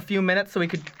back a few minutes so we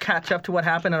could catch up to what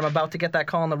happened? And I'm about to get that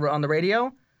call on the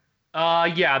radio?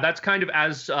 Yeah, that's kind of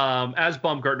as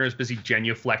Baumgartner is busy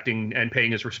genuflecting and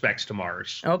paying his respects to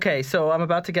Mars. Okay, so I'm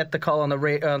about to get the call on the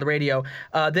radio.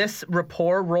 This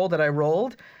rapport roll that I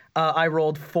rolled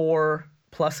 4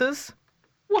 pluses.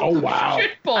 What Oh, the wow.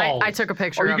 shitballs? I took a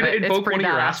picture Are you of gonna it. It's invoke pretty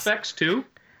one of your badass. aspects too?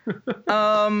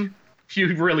 Um,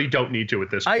 You really don't need to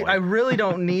at this point. I really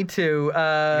don't need to. You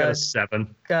got a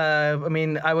 7. I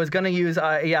mean, I was gonna use.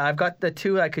 I've got the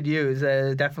 2 I could use.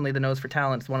 Definitely the nose for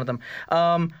talent is one of them.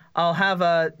 I'll have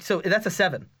a. So that's a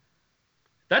 7.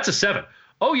 That's a 7.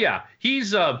 Oh yeah,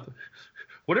 he's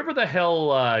whatever the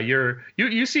hell.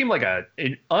 You seem like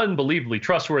an unbelievably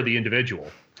trustworthy individual.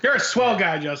 You're a swell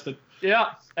guy, Justin. Yeah,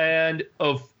 and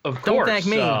of Don't course, thank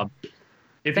me.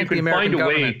 If Thank you the can find American a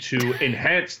way government. to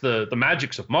enhance the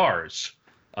magics of Mars,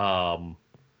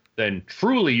 then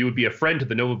truly you would be a friend to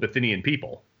the Nova Bethinian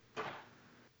people.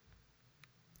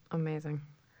 Amazing.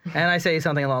 And I say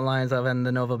something along the lines of, and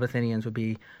the Nova Bethinians would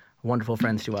be wonderful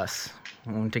friends to us.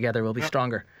 And together we'll be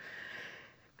stronger.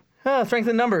 Strength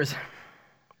in numbers.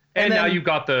 And And now then- you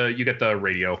get the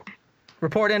radio.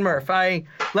 Report in, Murph. I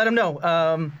let him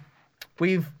know.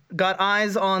 We've got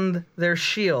eyes on their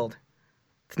shield.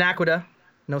 It's Naquita.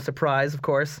 No surprise, of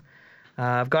course.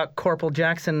 I've got Corporal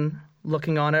Jackson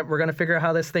looking on it. We're going to figure out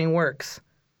how this thing works.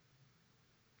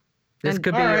 This And-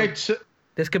 could be All right. So,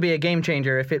 this could be a game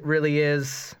changer if it really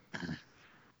is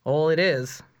all it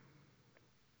is.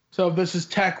 so if this is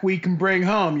tech we can bring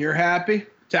home, you're happy?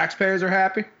 Taxpayers are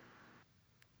happy?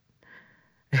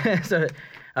 So,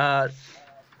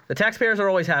 the taxpayers are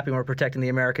always happy when we're protecting the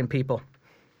American people.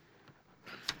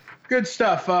 Good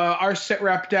stuff. Our sit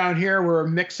rep down here, we're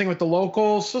mixing with the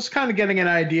locals, just kind of getting an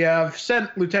idea. I've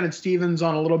sent Lieutenant Stevens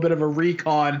on a little bit of a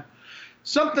recon.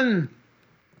 Something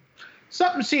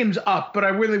seems up, but I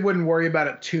really wouldn't worry about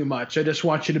it too much. I just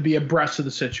want you to be abreast of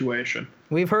the situation.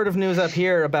 We've heard of news up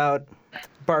here about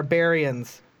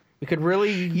barbarians. We could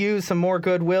really use some more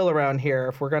goodwill around here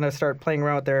if we're going to start playing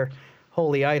around with their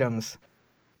holy items.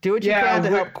 Do what you Yeah, can to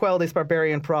we're- help quell this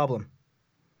barbarian problem.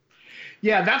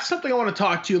 Yeah, that's something I want to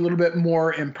talk to you a little bit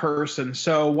more in person.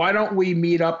 So why don't we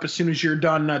meet up as soon as you're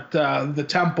done at the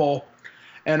temple,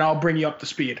 and I'll bring you up to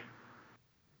speed.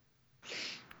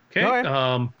 Okay.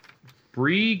 All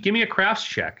Bree, give me a crafts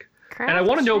check. And I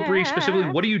want to know, Bree, specifically,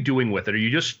 what are you doing with it? Are you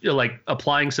just like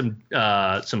applying some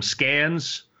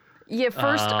scans? Yeah,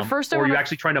 first I or are you wanna,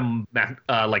 actually trying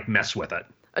to like mess with it?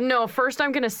 No, first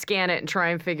I'm gonna scan it and try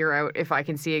and figure out if I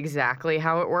can see exactly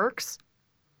how it works.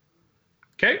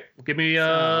 Okay, give me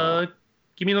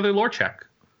another lore check.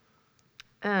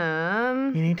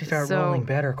 You need to start So- rolling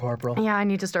better, Corporal. Yeah, I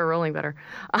need to start rolling better.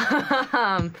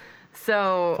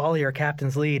 So Follow your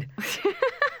captain's lead.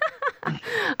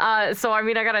 so I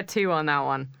mean I got a 2 on that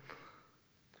one.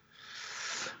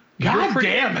 God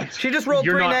damn it! She just rolled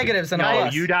 3 negatives and a no,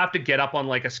 plus. you'd have to get up on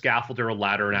like a scaffold or a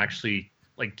ladder and actually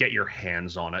like get your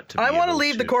hands on it. I want to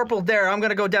leave the corporal there. I'm going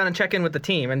to go down and check in with the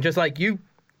team and just like you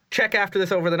check after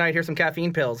this over the night. Here's some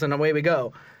caffeine pills and away we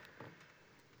go.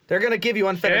 They're going to give you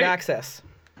unfettered Okay. access.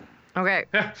 Okay,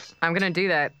 I'm gonna do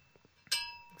that.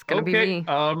 It's gonna be Okay. me.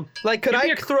 Like, could Give me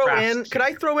I a throw crafts in? Could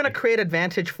I throw in a create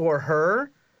advantage for her?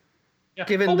 Yeah.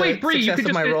 given oh the wait, Bree, you success could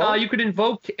of just my role? you could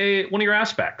invoke one of your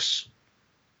aspects.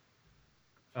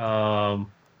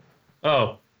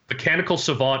 Mechanical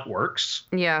savant works.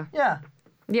 Yeah, Yeah.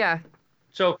 yeah,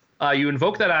 So you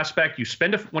invoke that aspect. You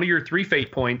spend one of your 3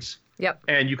 fate points, yep.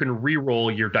 and you can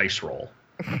re-roll your dice roll.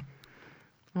 I'm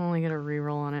only gonna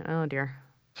reroll on it. Oh dear.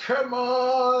 Come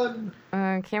on!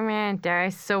 Come on,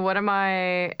 dice. So what am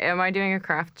I doing a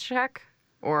craft check?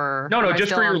 Or No, am I just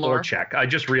still for your on lore check. I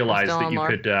just realized still that on you lore?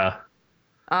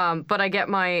 could. But I get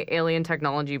my alien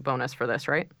technology bonus for this,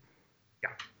 right? Yeah.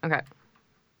 Okay.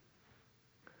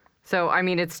 So I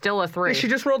mean it's still a 3. She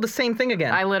just rolled the same thing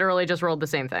again. I literally just rolled the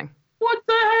same thing. What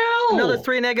the hell? Another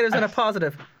 3 negatives and a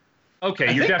positive. Okay,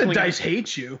 I you're think the definitely dice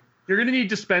hate you. You're going to need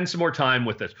to spend some more time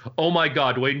with this. Oh my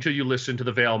God, wait until you listen to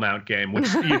the Veil Mount game. Which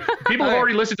people have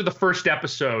already listened to the first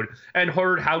episode and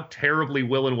heard how terribly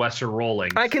Will and Wes are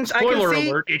rolling. I can Spoiler see-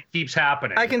 alert, it keeps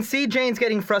happening. I can see Jane's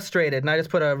getting frustrated, and I just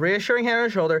put a reassuring hand on her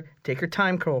shoulder. Take your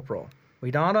time, Corporal.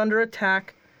 We're not under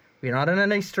attack. We're not in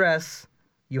any stress.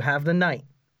 You have the night.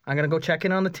 I'm going to go check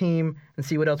in on the team and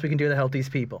see what else we can do to help these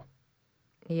people.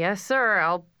 Yes, sir.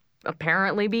 I'll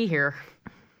apparently be here.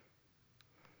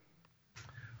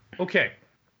 Okay.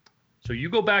 So you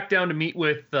go back down to meet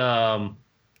with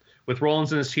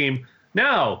Rollins and his team.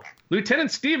 Now,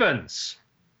 Lieutenant Stevens,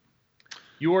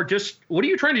 you are just, what are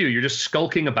you trying to do? You're just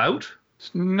skulking about?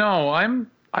 No,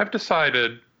 I've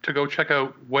decided to go check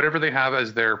out whatever they have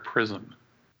as their prison,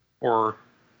 or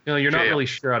You know, you're not Jail. really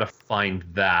sure how to find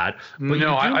that. But No, you do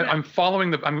I'm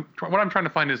following what I'm trying to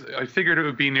find is I figured it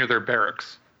would be near their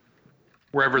barracks,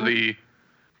 wherever the.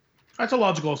 That's a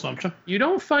logical assumption. You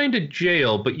don't find a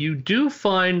jail, but you do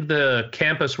find the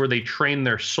campus where they train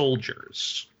their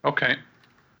soldiers. Okay.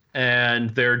 And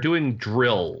they're doing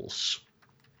drills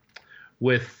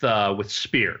with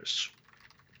spears.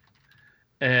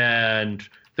 And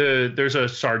there's a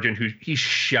sergeant he's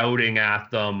shouting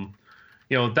at them.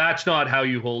 You know, that's not how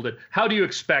you hold it. How do you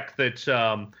expect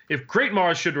that if Great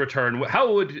Mars should return,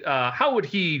 how would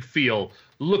he feel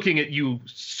looking at you,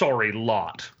 sorry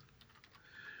lot?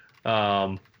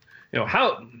 You know,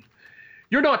 how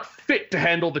you're not fit to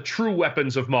handle the true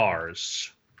weapons of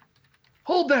Mars.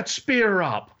 Hold that spear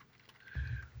up.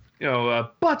 You know,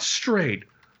 butt straight,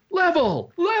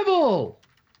 level.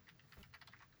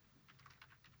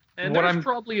 And there's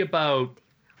probably about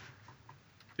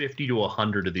 50 to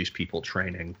 100 of these people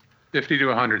training. 50 to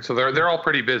 100. So they're all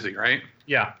pretty busy, right?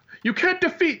 Yeah. You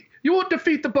won't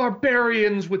defeat the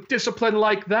barbarians with discipline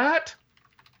like that.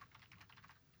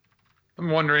 I'm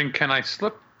wondering, can I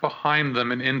slip behind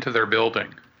them and into their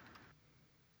building?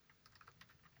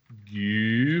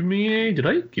 Did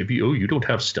I give you? Oh, you don't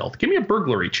have stealth. Give me a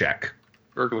burglary check.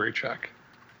 Burglary check.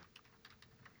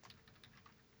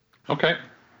 Okay.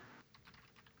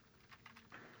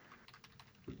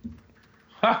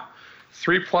 Ha!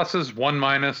 3 pluses, 1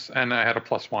 minus, and I had a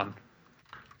 +1.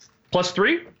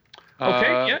 +3?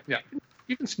 Okay, yeah.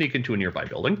 You can sneak into a nearby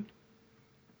building.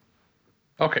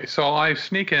 Okay, so I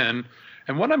sneak in,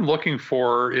 and what I'm looking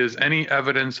for is any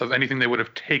evidence of anything they would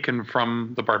have taken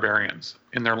from the barbarians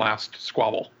in their last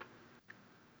squabble.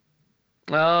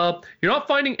 You're not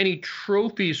finding any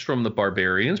trophies from the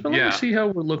barbarians, but let me see how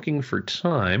we're looking for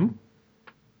time.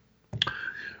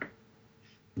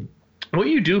 What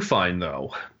you do find,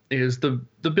 though, is the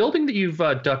building that you've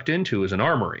ducked into is an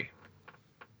armory.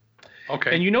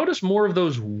 Okay. And you notice more of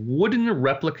those wooden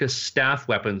replica staff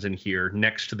weapons in here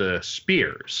next to the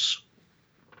spears.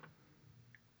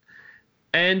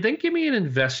 And then give me an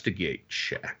investigate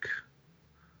check.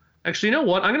 Actually, you know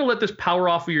what? I'm going to let this power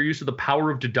off of your use of the power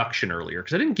of deduction earlier,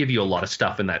 because I didn't give you a lot of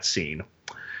stuff in that scene.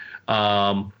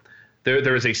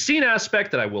 There is a scene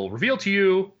aspect that I will reveal to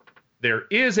you. There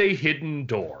is a hidden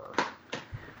door.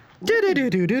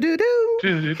 Do-do-do.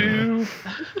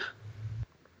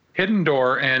 Hidden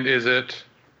door, and is it?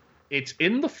 It's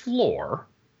in the floor,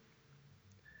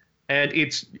 and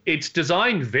it's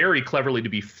designed very cleverly to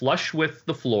be flush with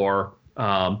the floor.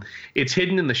 It's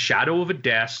hidden in the shadow of a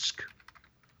desk.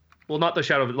 Well, not the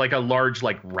shadow, like a large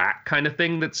rack kind of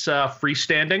thing that's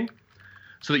freestanding,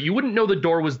 so that you wouldn't know the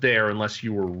door was there unless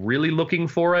you were really looking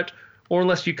for it, or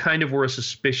unless you kind of were a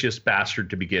suspicious bastard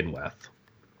to begin with.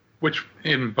 Which,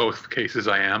 in both cases,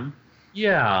 I am.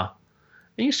 Yeah.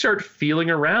 And you start feeling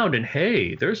around, and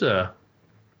hey, there's the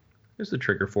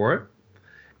trigger for it.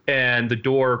 And the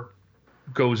door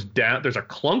goes down. There's a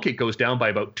clunk. It goes down by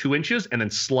about 2 inches and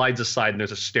then slides aside, and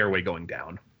there's a stairway going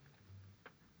down.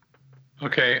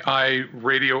 Okay, I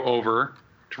radio over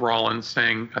to Rollins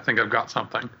saying, I think I've got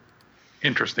something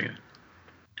interesting.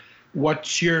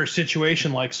 What's your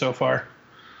situation like so far?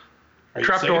 Are you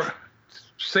Trapdoor. safe?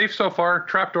 Safe so far.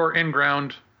 Trapdoor in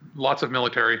ground. Lots of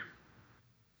military.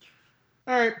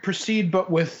 All right, proceed,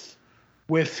 but with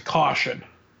caution.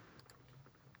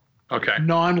 Okay.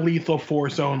 Non-lethal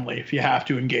force only if you have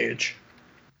to engage.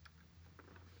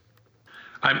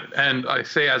 And I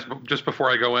say just before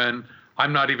I go in,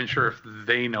 I'm not even sure if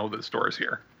they know that the store is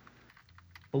here.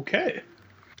 Okay.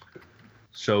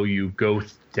 So you go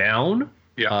down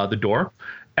the door.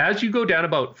 As you go down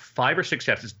about 5 or 6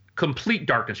 steps, it's complete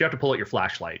darkness. You have to pull out your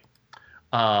flashlight.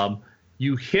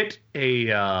 You hit a...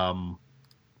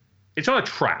 it's not a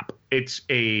trap. It's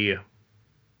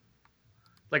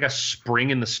like a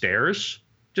spring in the stairs,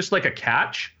 just like a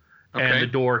catch, and the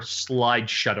door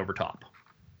slides shut over top.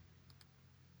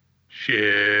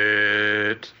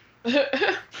 Shit.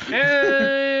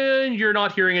 And you're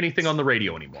not hearing anything on the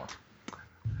radio anymore.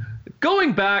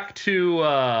 Going back to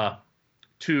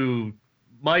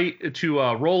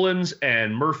Rollins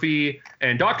and Murphy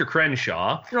and Dr.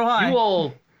 Crenshaw, Oh, hi. you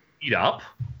all eat up.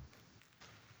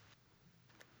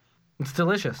 It's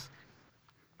delicious.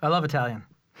 I love Italian.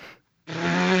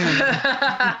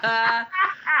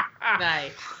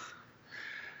 Nice.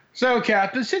 So,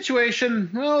 Captain, situation,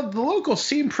 well, the locals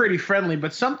seem pretty friendly,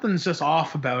 but something's just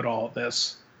off about all of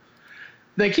this.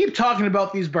 They keep talking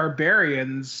about these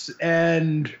barbarians,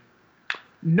 and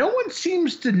no one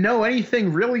seems to know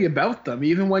anything really about them,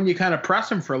 even when you kind of press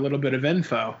them for a little bit of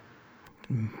info.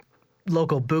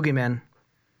 Local boogeymen.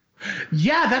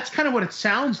 Yeah, that's kind of what it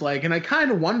sounds like, and I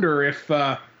kind of wonder if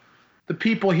the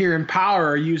people here in power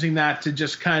are using that to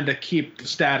just kind of keep the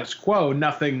status quo.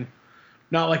 Nothing,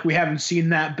 not like we haven't seen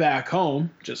that back home.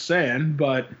 Just saying,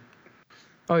 but.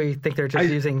 Oh, you think they're just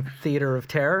using theater of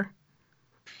terror?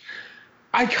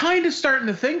 I kind of starting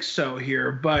to think so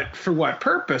here, but for what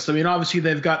purpose? I mean, obviously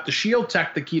they've got the shield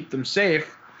tech to keep them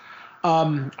safe.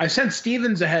 I sent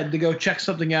Stevens ahead to go check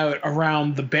something out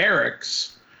around the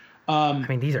barracks. I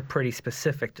mean, these are pretty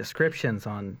specific descriptions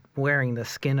on wearing the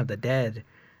skin of the dead,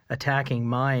 attacking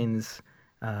mines.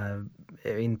 I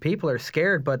mean, people are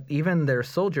scared, but even their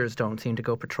soldiers don't seem to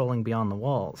go patrolling beyond the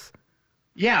walls.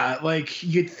 Yeah, like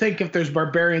you'd think if there's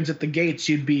barbarians at the gates,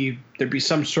 there'd be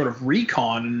some sort of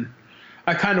recon. And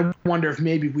I kind of wonder if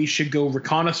maybe we should go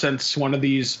reconnaissance one of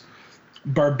these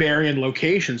barbarian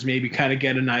locations, maybe kind of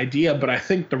get an idea. But I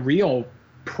think the real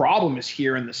problem is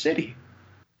here in the city.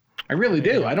 I really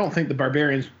do. I don't think the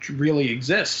barbarians really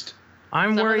exist.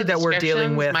 I'm worried that we're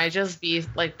dealing with. Might just be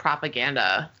like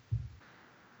propaganda.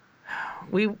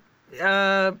 We,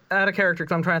 out of character,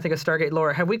 because I'm trying to think of Stargate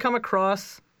lore. Have we come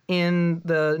across in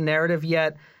the narrative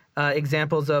yet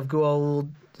examples of Goa'uld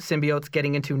symbiotes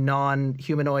getting into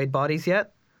non-humanoid bodies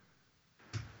yet?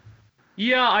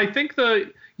 Yeah, I think because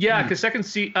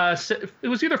it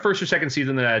was either first or second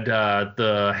season that had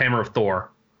the Hammer of Thor.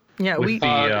 Yeah, we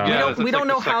don't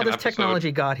know how this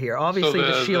technology got here. Obviously,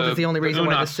 the shield is the only reason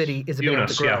why the city is able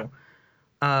to grow.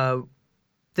 Yeah.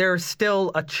 There's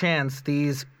still a chance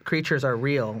these creatures are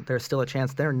real. There's still a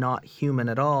chance they're not human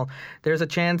at all. There's a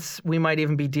chance we might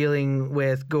even be dealing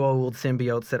with Goa'uld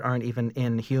symbiotes that aren't even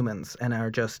in humans and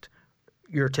are just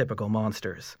your typical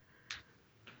monsters.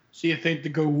 So you think the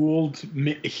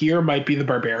Goa'uld here might be the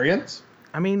barbarians?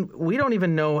 I mean, we don't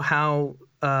even know how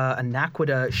a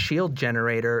Naquadah shield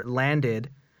generator landed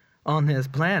on this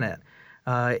planet.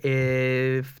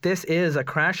 If this is a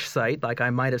crash site, like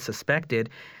I might have suspected,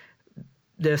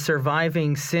 the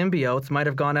surviving symbiotes might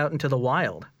have gone out into the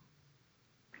wild.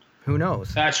 Who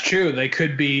knows? That's true. They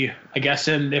could be, I guess,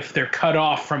 if they're cut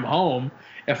off from home,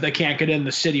 if they can't get in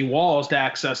the city walls to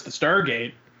access the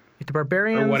Stargate. If the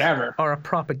barbarians or whatever are a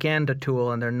propaganda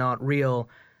tool and they're not real,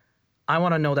 I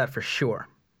want to know that for sure.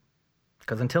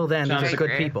 Because until then, these are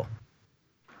good people.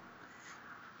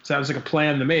 Sounds like a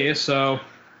plan to me, so...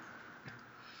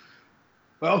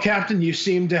 Well, Captain, you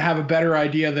seem to have a better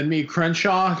idea than me.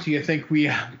 Crenshaw, do you think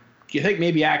maybe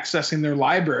accessing their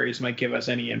libraries might give us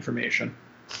any information?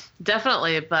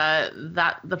 Definitely, but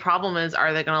the problem is,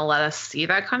 are they going to let us see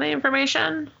that kind of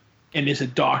information? And is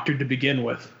it doctored to begin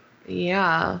with?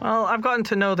 Yeah. Well, I've gotten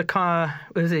to know the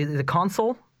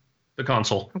consul? The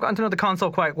consul. I've gotten to know the consul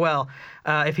quite well.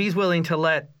 If he's willing to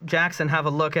let Jackson have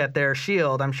a look at their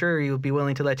shield, I'm sure he'll be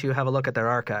willing to let you have a look at their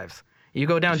archives. You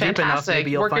go down deep enough, maybe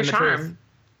you'll find the truth.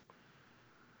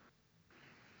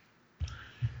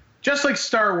 Just like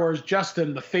Star Wars,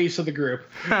 Justin, the face of the group.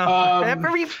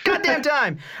 Every goddamn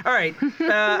time. All right.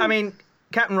 I mean,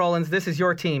 Captain Rollins, this is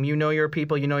your team. You know your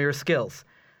people. You know your skills.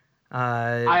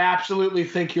 I absolutely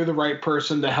think you're the right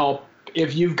person to help.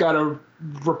 If you've got a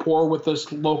rapport with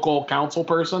this local council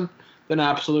person, then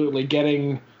absolutely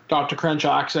getting Dr.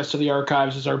 Crenshaw access to the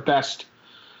archives is our best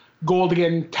goal to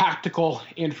get tactical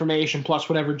information, plus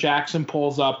whatever Jackson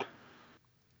pulls up.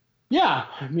 Yeah,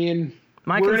 I mean...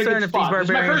 My concern if these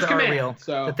barbarians are real,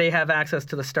 that they have access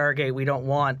to the Stargate, we don't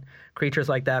want creatures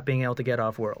like that being able to get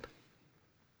off-world.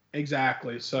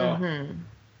 Exactly, so...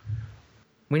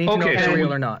 We need to know if they're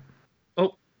real or not.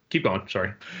 Oh, keep going,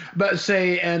 sorry. But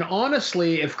and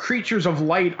honestly, if creatures of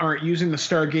light aren't using the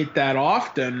Stargate that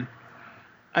often,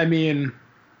 I mean,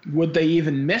 would they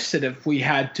even miss it if we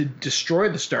had to destroy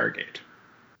the Stargate?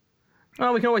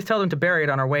 Well, we can always tell them to bury it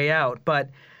on our way out,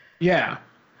 but... Yeah.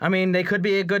 I mean, they could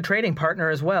be a good trading partner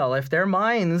as well. If their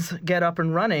mines get up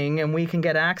and running and we can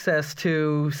get access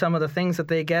to some of the things that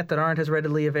they get that aren't as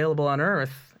readily available on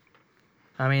Earth,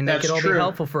 I mean, they could all be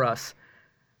helpful for us.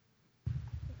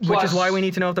 Which is why we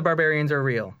need to know if the barbarians are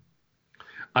real.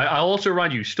 I'll also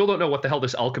remind you, still don't know what the hell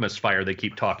this alchemist fire they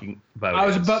keep talking about I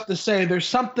was about to say, there's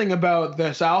something about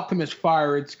this alchemist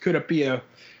fire. Could it be a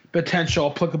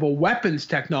potential applicable weapons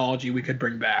technology we could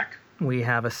bring back? We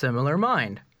have a similar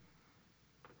mind.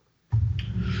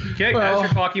 Okay, as you're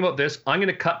talking about this, I'm going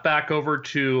to cut back over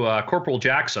to Corporal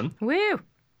Jackson. Woo!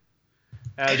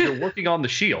 As you're working on the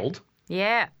shield.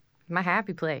 Yeah, my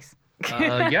happy place.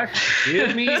 Yeah,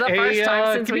 give me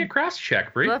a craft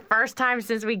check, Bree. The first time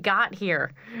since we got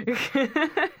here.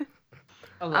 I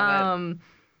love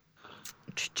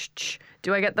it.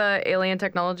 Do I get the alien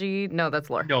technology? No,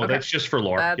 that's lore. No, that's just for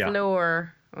lore. That's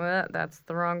lore. Well, that's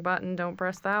the wrong button. Don't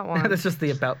press that one. That's just the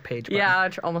About page button. Yeah, I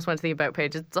almost went to the About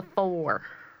page. It's a 4.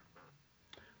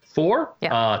 4?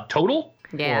 Yeah. Total?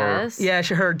 Yes. Yeah,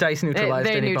 her dice neutralized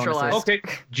They any neutralized. bonuses. Okay.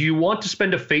 Do you want to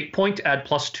spend a fate point to add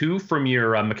 +2 from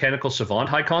your mechanical savant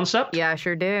high concept? Yeah, I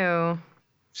sure do.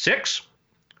 6.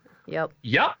 Yep.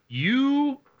 Yep.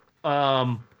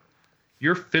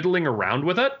 You're fiddling around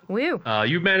with it. Woo.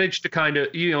 You managed to kind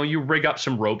of, you rig up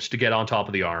some ropes to get on top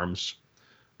of the arms.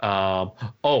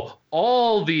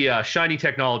 All the shiny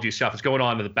technology stuff is going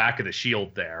on in the back of the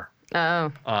shield there.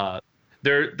 Oh.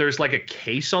 There's like a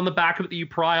case on the back of it that you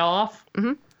pry off.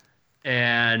 Mm-hmm.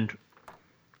 And,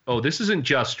 this isn't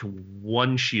just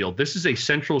one shield. This is a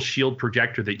central shield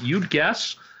projector that you'd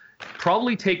guess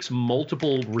probably takes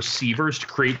multiple receivers to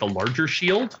create the larger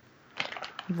shield.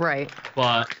 Right.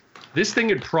 But this thing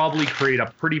would probably create a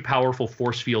pretty powerful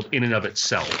force field in and of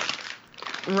itself.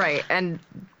 Right. And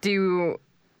do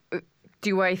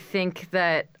I think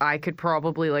that I could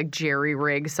probably like jerry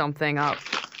rig something up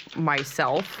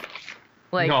myself?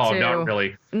 Like No, not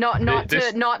really.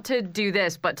 Not to do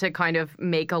this, but to kind of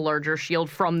make a larger shield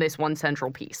from this one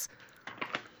central piece.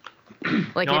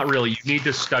 Like Not really. You need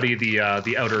to study the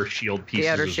outer shield pieces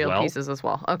the outer as shield well. pieces as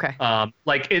well. Okay.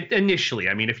 Initially,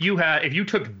 I mean, if you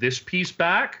took this piece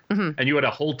back Mm-hmm. and you had a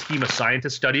whole team of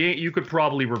scientists studying it, you could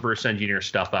probably reverse engineer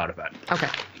stuff out of it. Okay.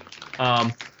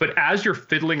 But as you're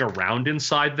fiddling around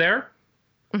inside there,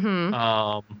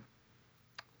 Mm-hmm.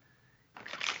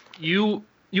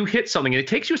 You hit something, and it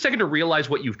takes you a second to realize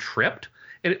what you've tripped,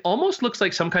 and it almost looks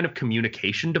like some kind of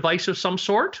communication device of some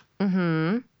sort.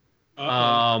 Mm-hmm.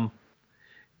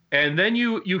 And then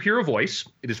you hear a voice.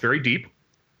 It is very deep.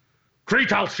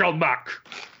 Kretal shall mak.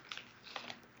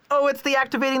 Oh, it's the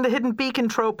activating the hidden beacon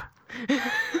trope.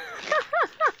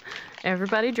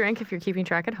 Everybody drink if you're keeping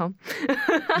track at home.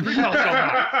 Kretal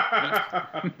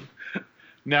shall mak.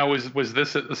 Now, was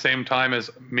this at the same time as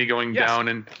me going Yes. down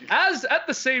and As at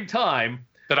the same time,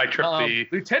 that I tripped the?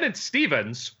 Lieutenant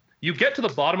Stevens, you get to the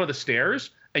bottom of the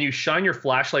stairs and you shine your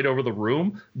flashlight over the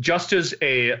room just as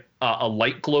a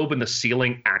light globe in the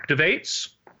ceiling activates.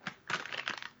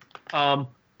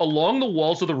 Along the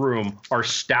walls of the room are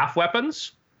staff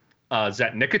weapons,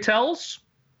 Zetnikatels,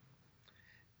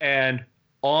 and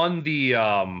on the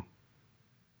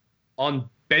on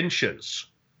benches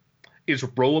is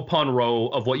row upon row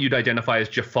of what you'd identify as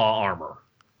Jaffa armor.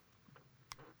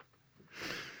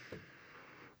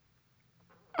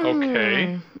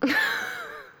 Okay.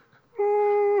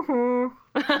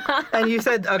 And you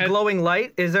said a glowing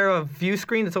light. Is there a view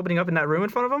screen that's opening up in that room in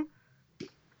front of him?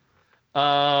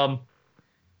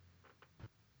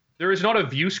 There is not a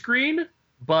view screen,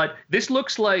 but this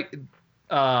looks like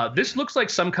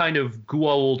some kind of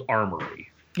Gua'uld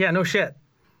armory. Yeah, no shit.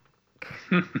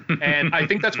 And I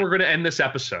think that's where we're going to end this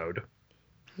episode.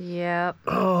 Yep.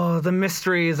 Oh, the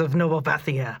mysteries of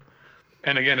Novobathia.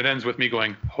 And again, it ends with me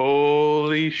going,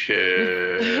 "Holy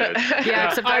shit!" Yeah,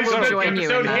 except I will join you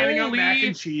in Episode that. handing out mac Holy-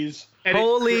 and cheese. And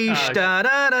Holy da da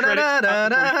da da da da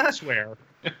da. I swear.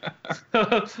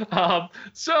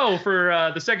 So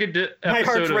for the second heart's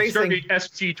episode of racing. Stargate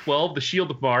SG-12, The Shield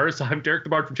of Mars, I'm Derek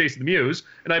the Bard from Chasing the Muse,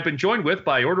 and I've been joined with,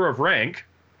 by order of rank,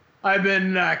 I've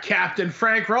been Captain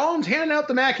Frank Rollins handing out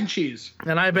the mac and cheese.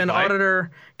 And I've been Right. Auditor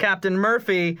Captain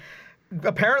Murphy,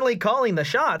 apparently calling the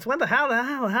shots. What the hell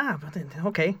happened?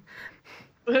 Okay.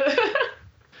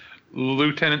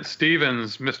 Lieutenant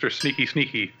Stevens, Mr. Sneaky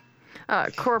Sneaky.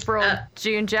 Corporal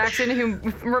June Jackson, who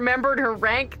remembered her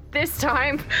rank this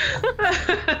time.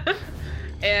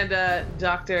 And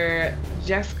Dr.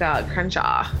 Jessica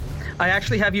Crenshaw. I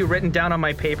actually have you written down on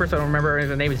my paper, so I remember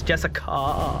the name is Jessica.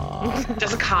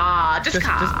 Jessica.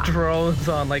 just drones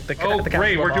on like the. oh the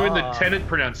great, we're doing the Ah. tenant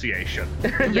pronunciation.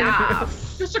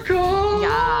 Yes. Jessica!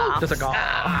 Yeah.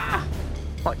 Jessica.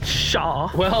 Like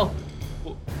Shaw. Well,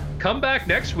 come back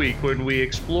next week when we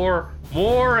explore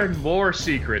more and more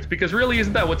secrets, because really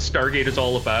isn't that what Stargate is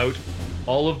all about?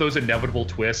 All of those inevitable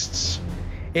twists.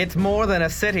 It's more than a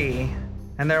city,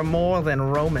 and they're more than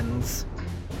Romans.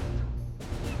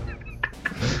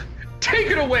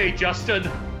 Take it away, Justin!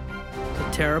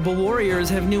 Terrible Warriors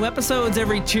have new episodes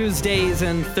every Tuesdays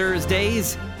and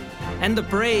Thursdays. And the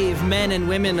brave men and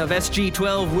women of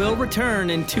SG-12 will return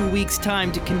in 2 weeks'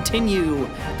 time to continue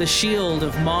the Shield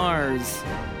of Mars.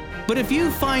 But if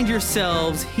you find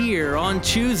yourselves here on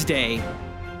Tuesday,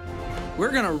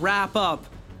 we're gonna wrap up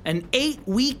an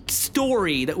 8-week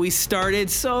story that we started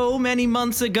so many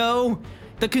months ago,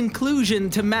 the conclusion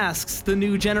to Masks: The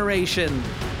New Generation.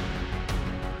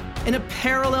 In a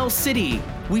parallel city,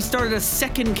 we started a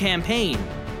second campaign.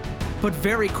 But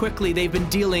very quickly, they've been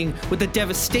dealing with the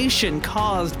devastation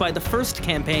caused by the first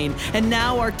campaign, and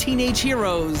now our teenage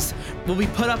heroes will be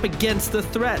put up against the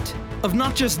threat of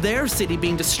not just their city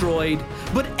being destroyed,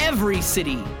 but every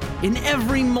city in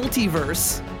every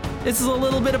multiverse. This is a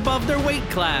little bit above their weight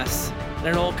class, and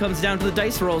it all comes down to the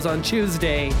dice rolls on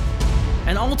Tuesday,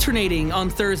 and alternating on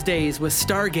Thursdays with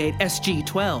Stargate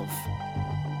SG-12.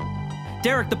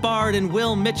 Derek the Bard and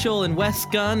Will Mitchell and Wes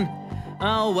Gunn,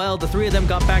 oh well, the three of them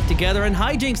got back together and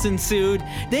hijinks ensued.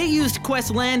 They used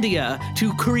Questlandia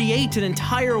to create an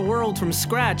entire world from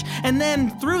scratch, and then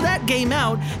threw that game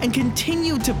out and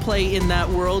continued to play in that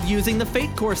world using the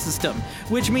Fate Core system.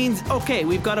 Which means, okay,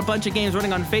 we've got a bunch of games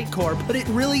running on Fate Core, but it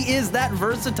really is that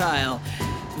versatile.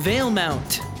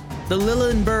 Veilmount, the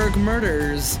Lillenberg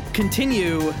Murders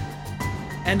continue.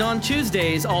 And on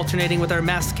Tuesdays, alternating with our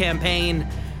masked campaign,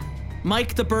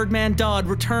 Mike the Birdman Dodd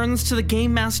returns to the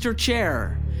Game Master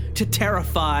chair to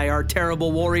terrify our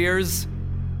terrible warriors.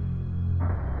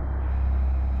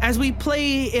 As we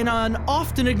play in an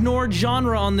often ignored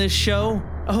genre on this show,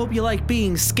 I hope you like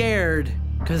being scared,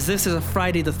 because this is a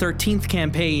Friday the 13th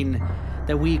campaign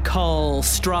that we call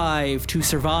Strive to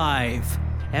Survive.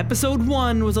 Episode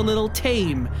 1 was a little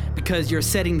tame because you're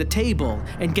setting the table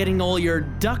and getting all your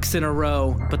ducks in a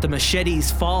row, but the machetes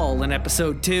fall in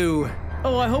episode 2.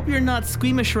 Oh, I hope you're not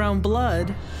squeamish around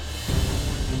blood.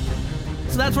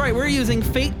 So that's right, we're using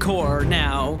Fate Core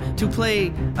now to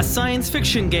play a science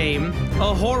fiction game,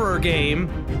 a horror game,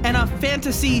 and a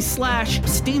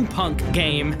fantasy/steampunk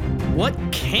game. What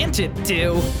can't it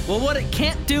do? Well, what it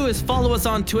can't do is follow us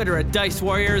on Twitter at Dice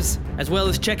Warriors, as well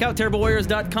as check out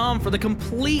TerribleWarriors.com for the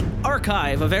complete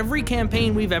archive of every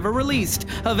campaign we've ever released,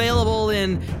 available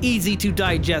in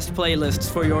easy-to-digest playlists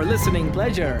for your listening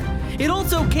pleasure. It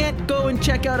also can't go and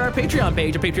check out our Patreon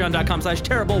page at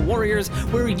patreon.com/TerribleWarriors,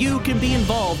 where you can be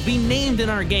involved, be named in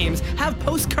our games, have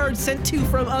postcards sent to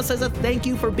from us as a thank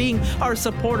you for being our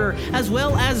supporter, as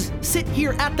well as sit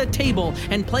here at the table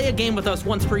and play a game with us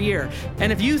once per year.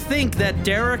 And if you think that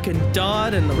Derek and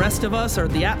Dodd and the rest of us are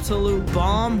the absolute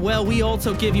bomb, well, we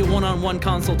also give you one-on-one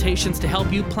consultations to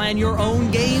help you plan your own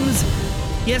games.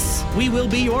 Yes, we will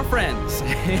be your friends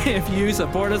if you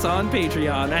support us on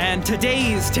Patreon. And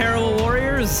today's Terrible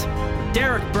Warriors: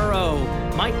 Derek Burrow,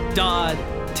 Mike Dodd,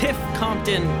 Tiff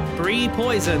Compton, Bree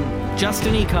Poison,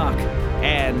 Justin Eacock,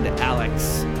 and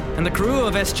Alex. And the crew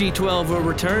of SG-12 will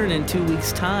return in 2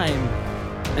 weeks' time.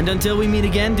 And until we meet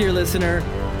again, dear listener,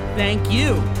 thank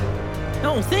you.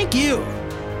 No, thank you.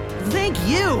 Thank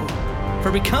you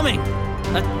for becoming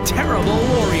a terrible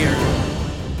warrior.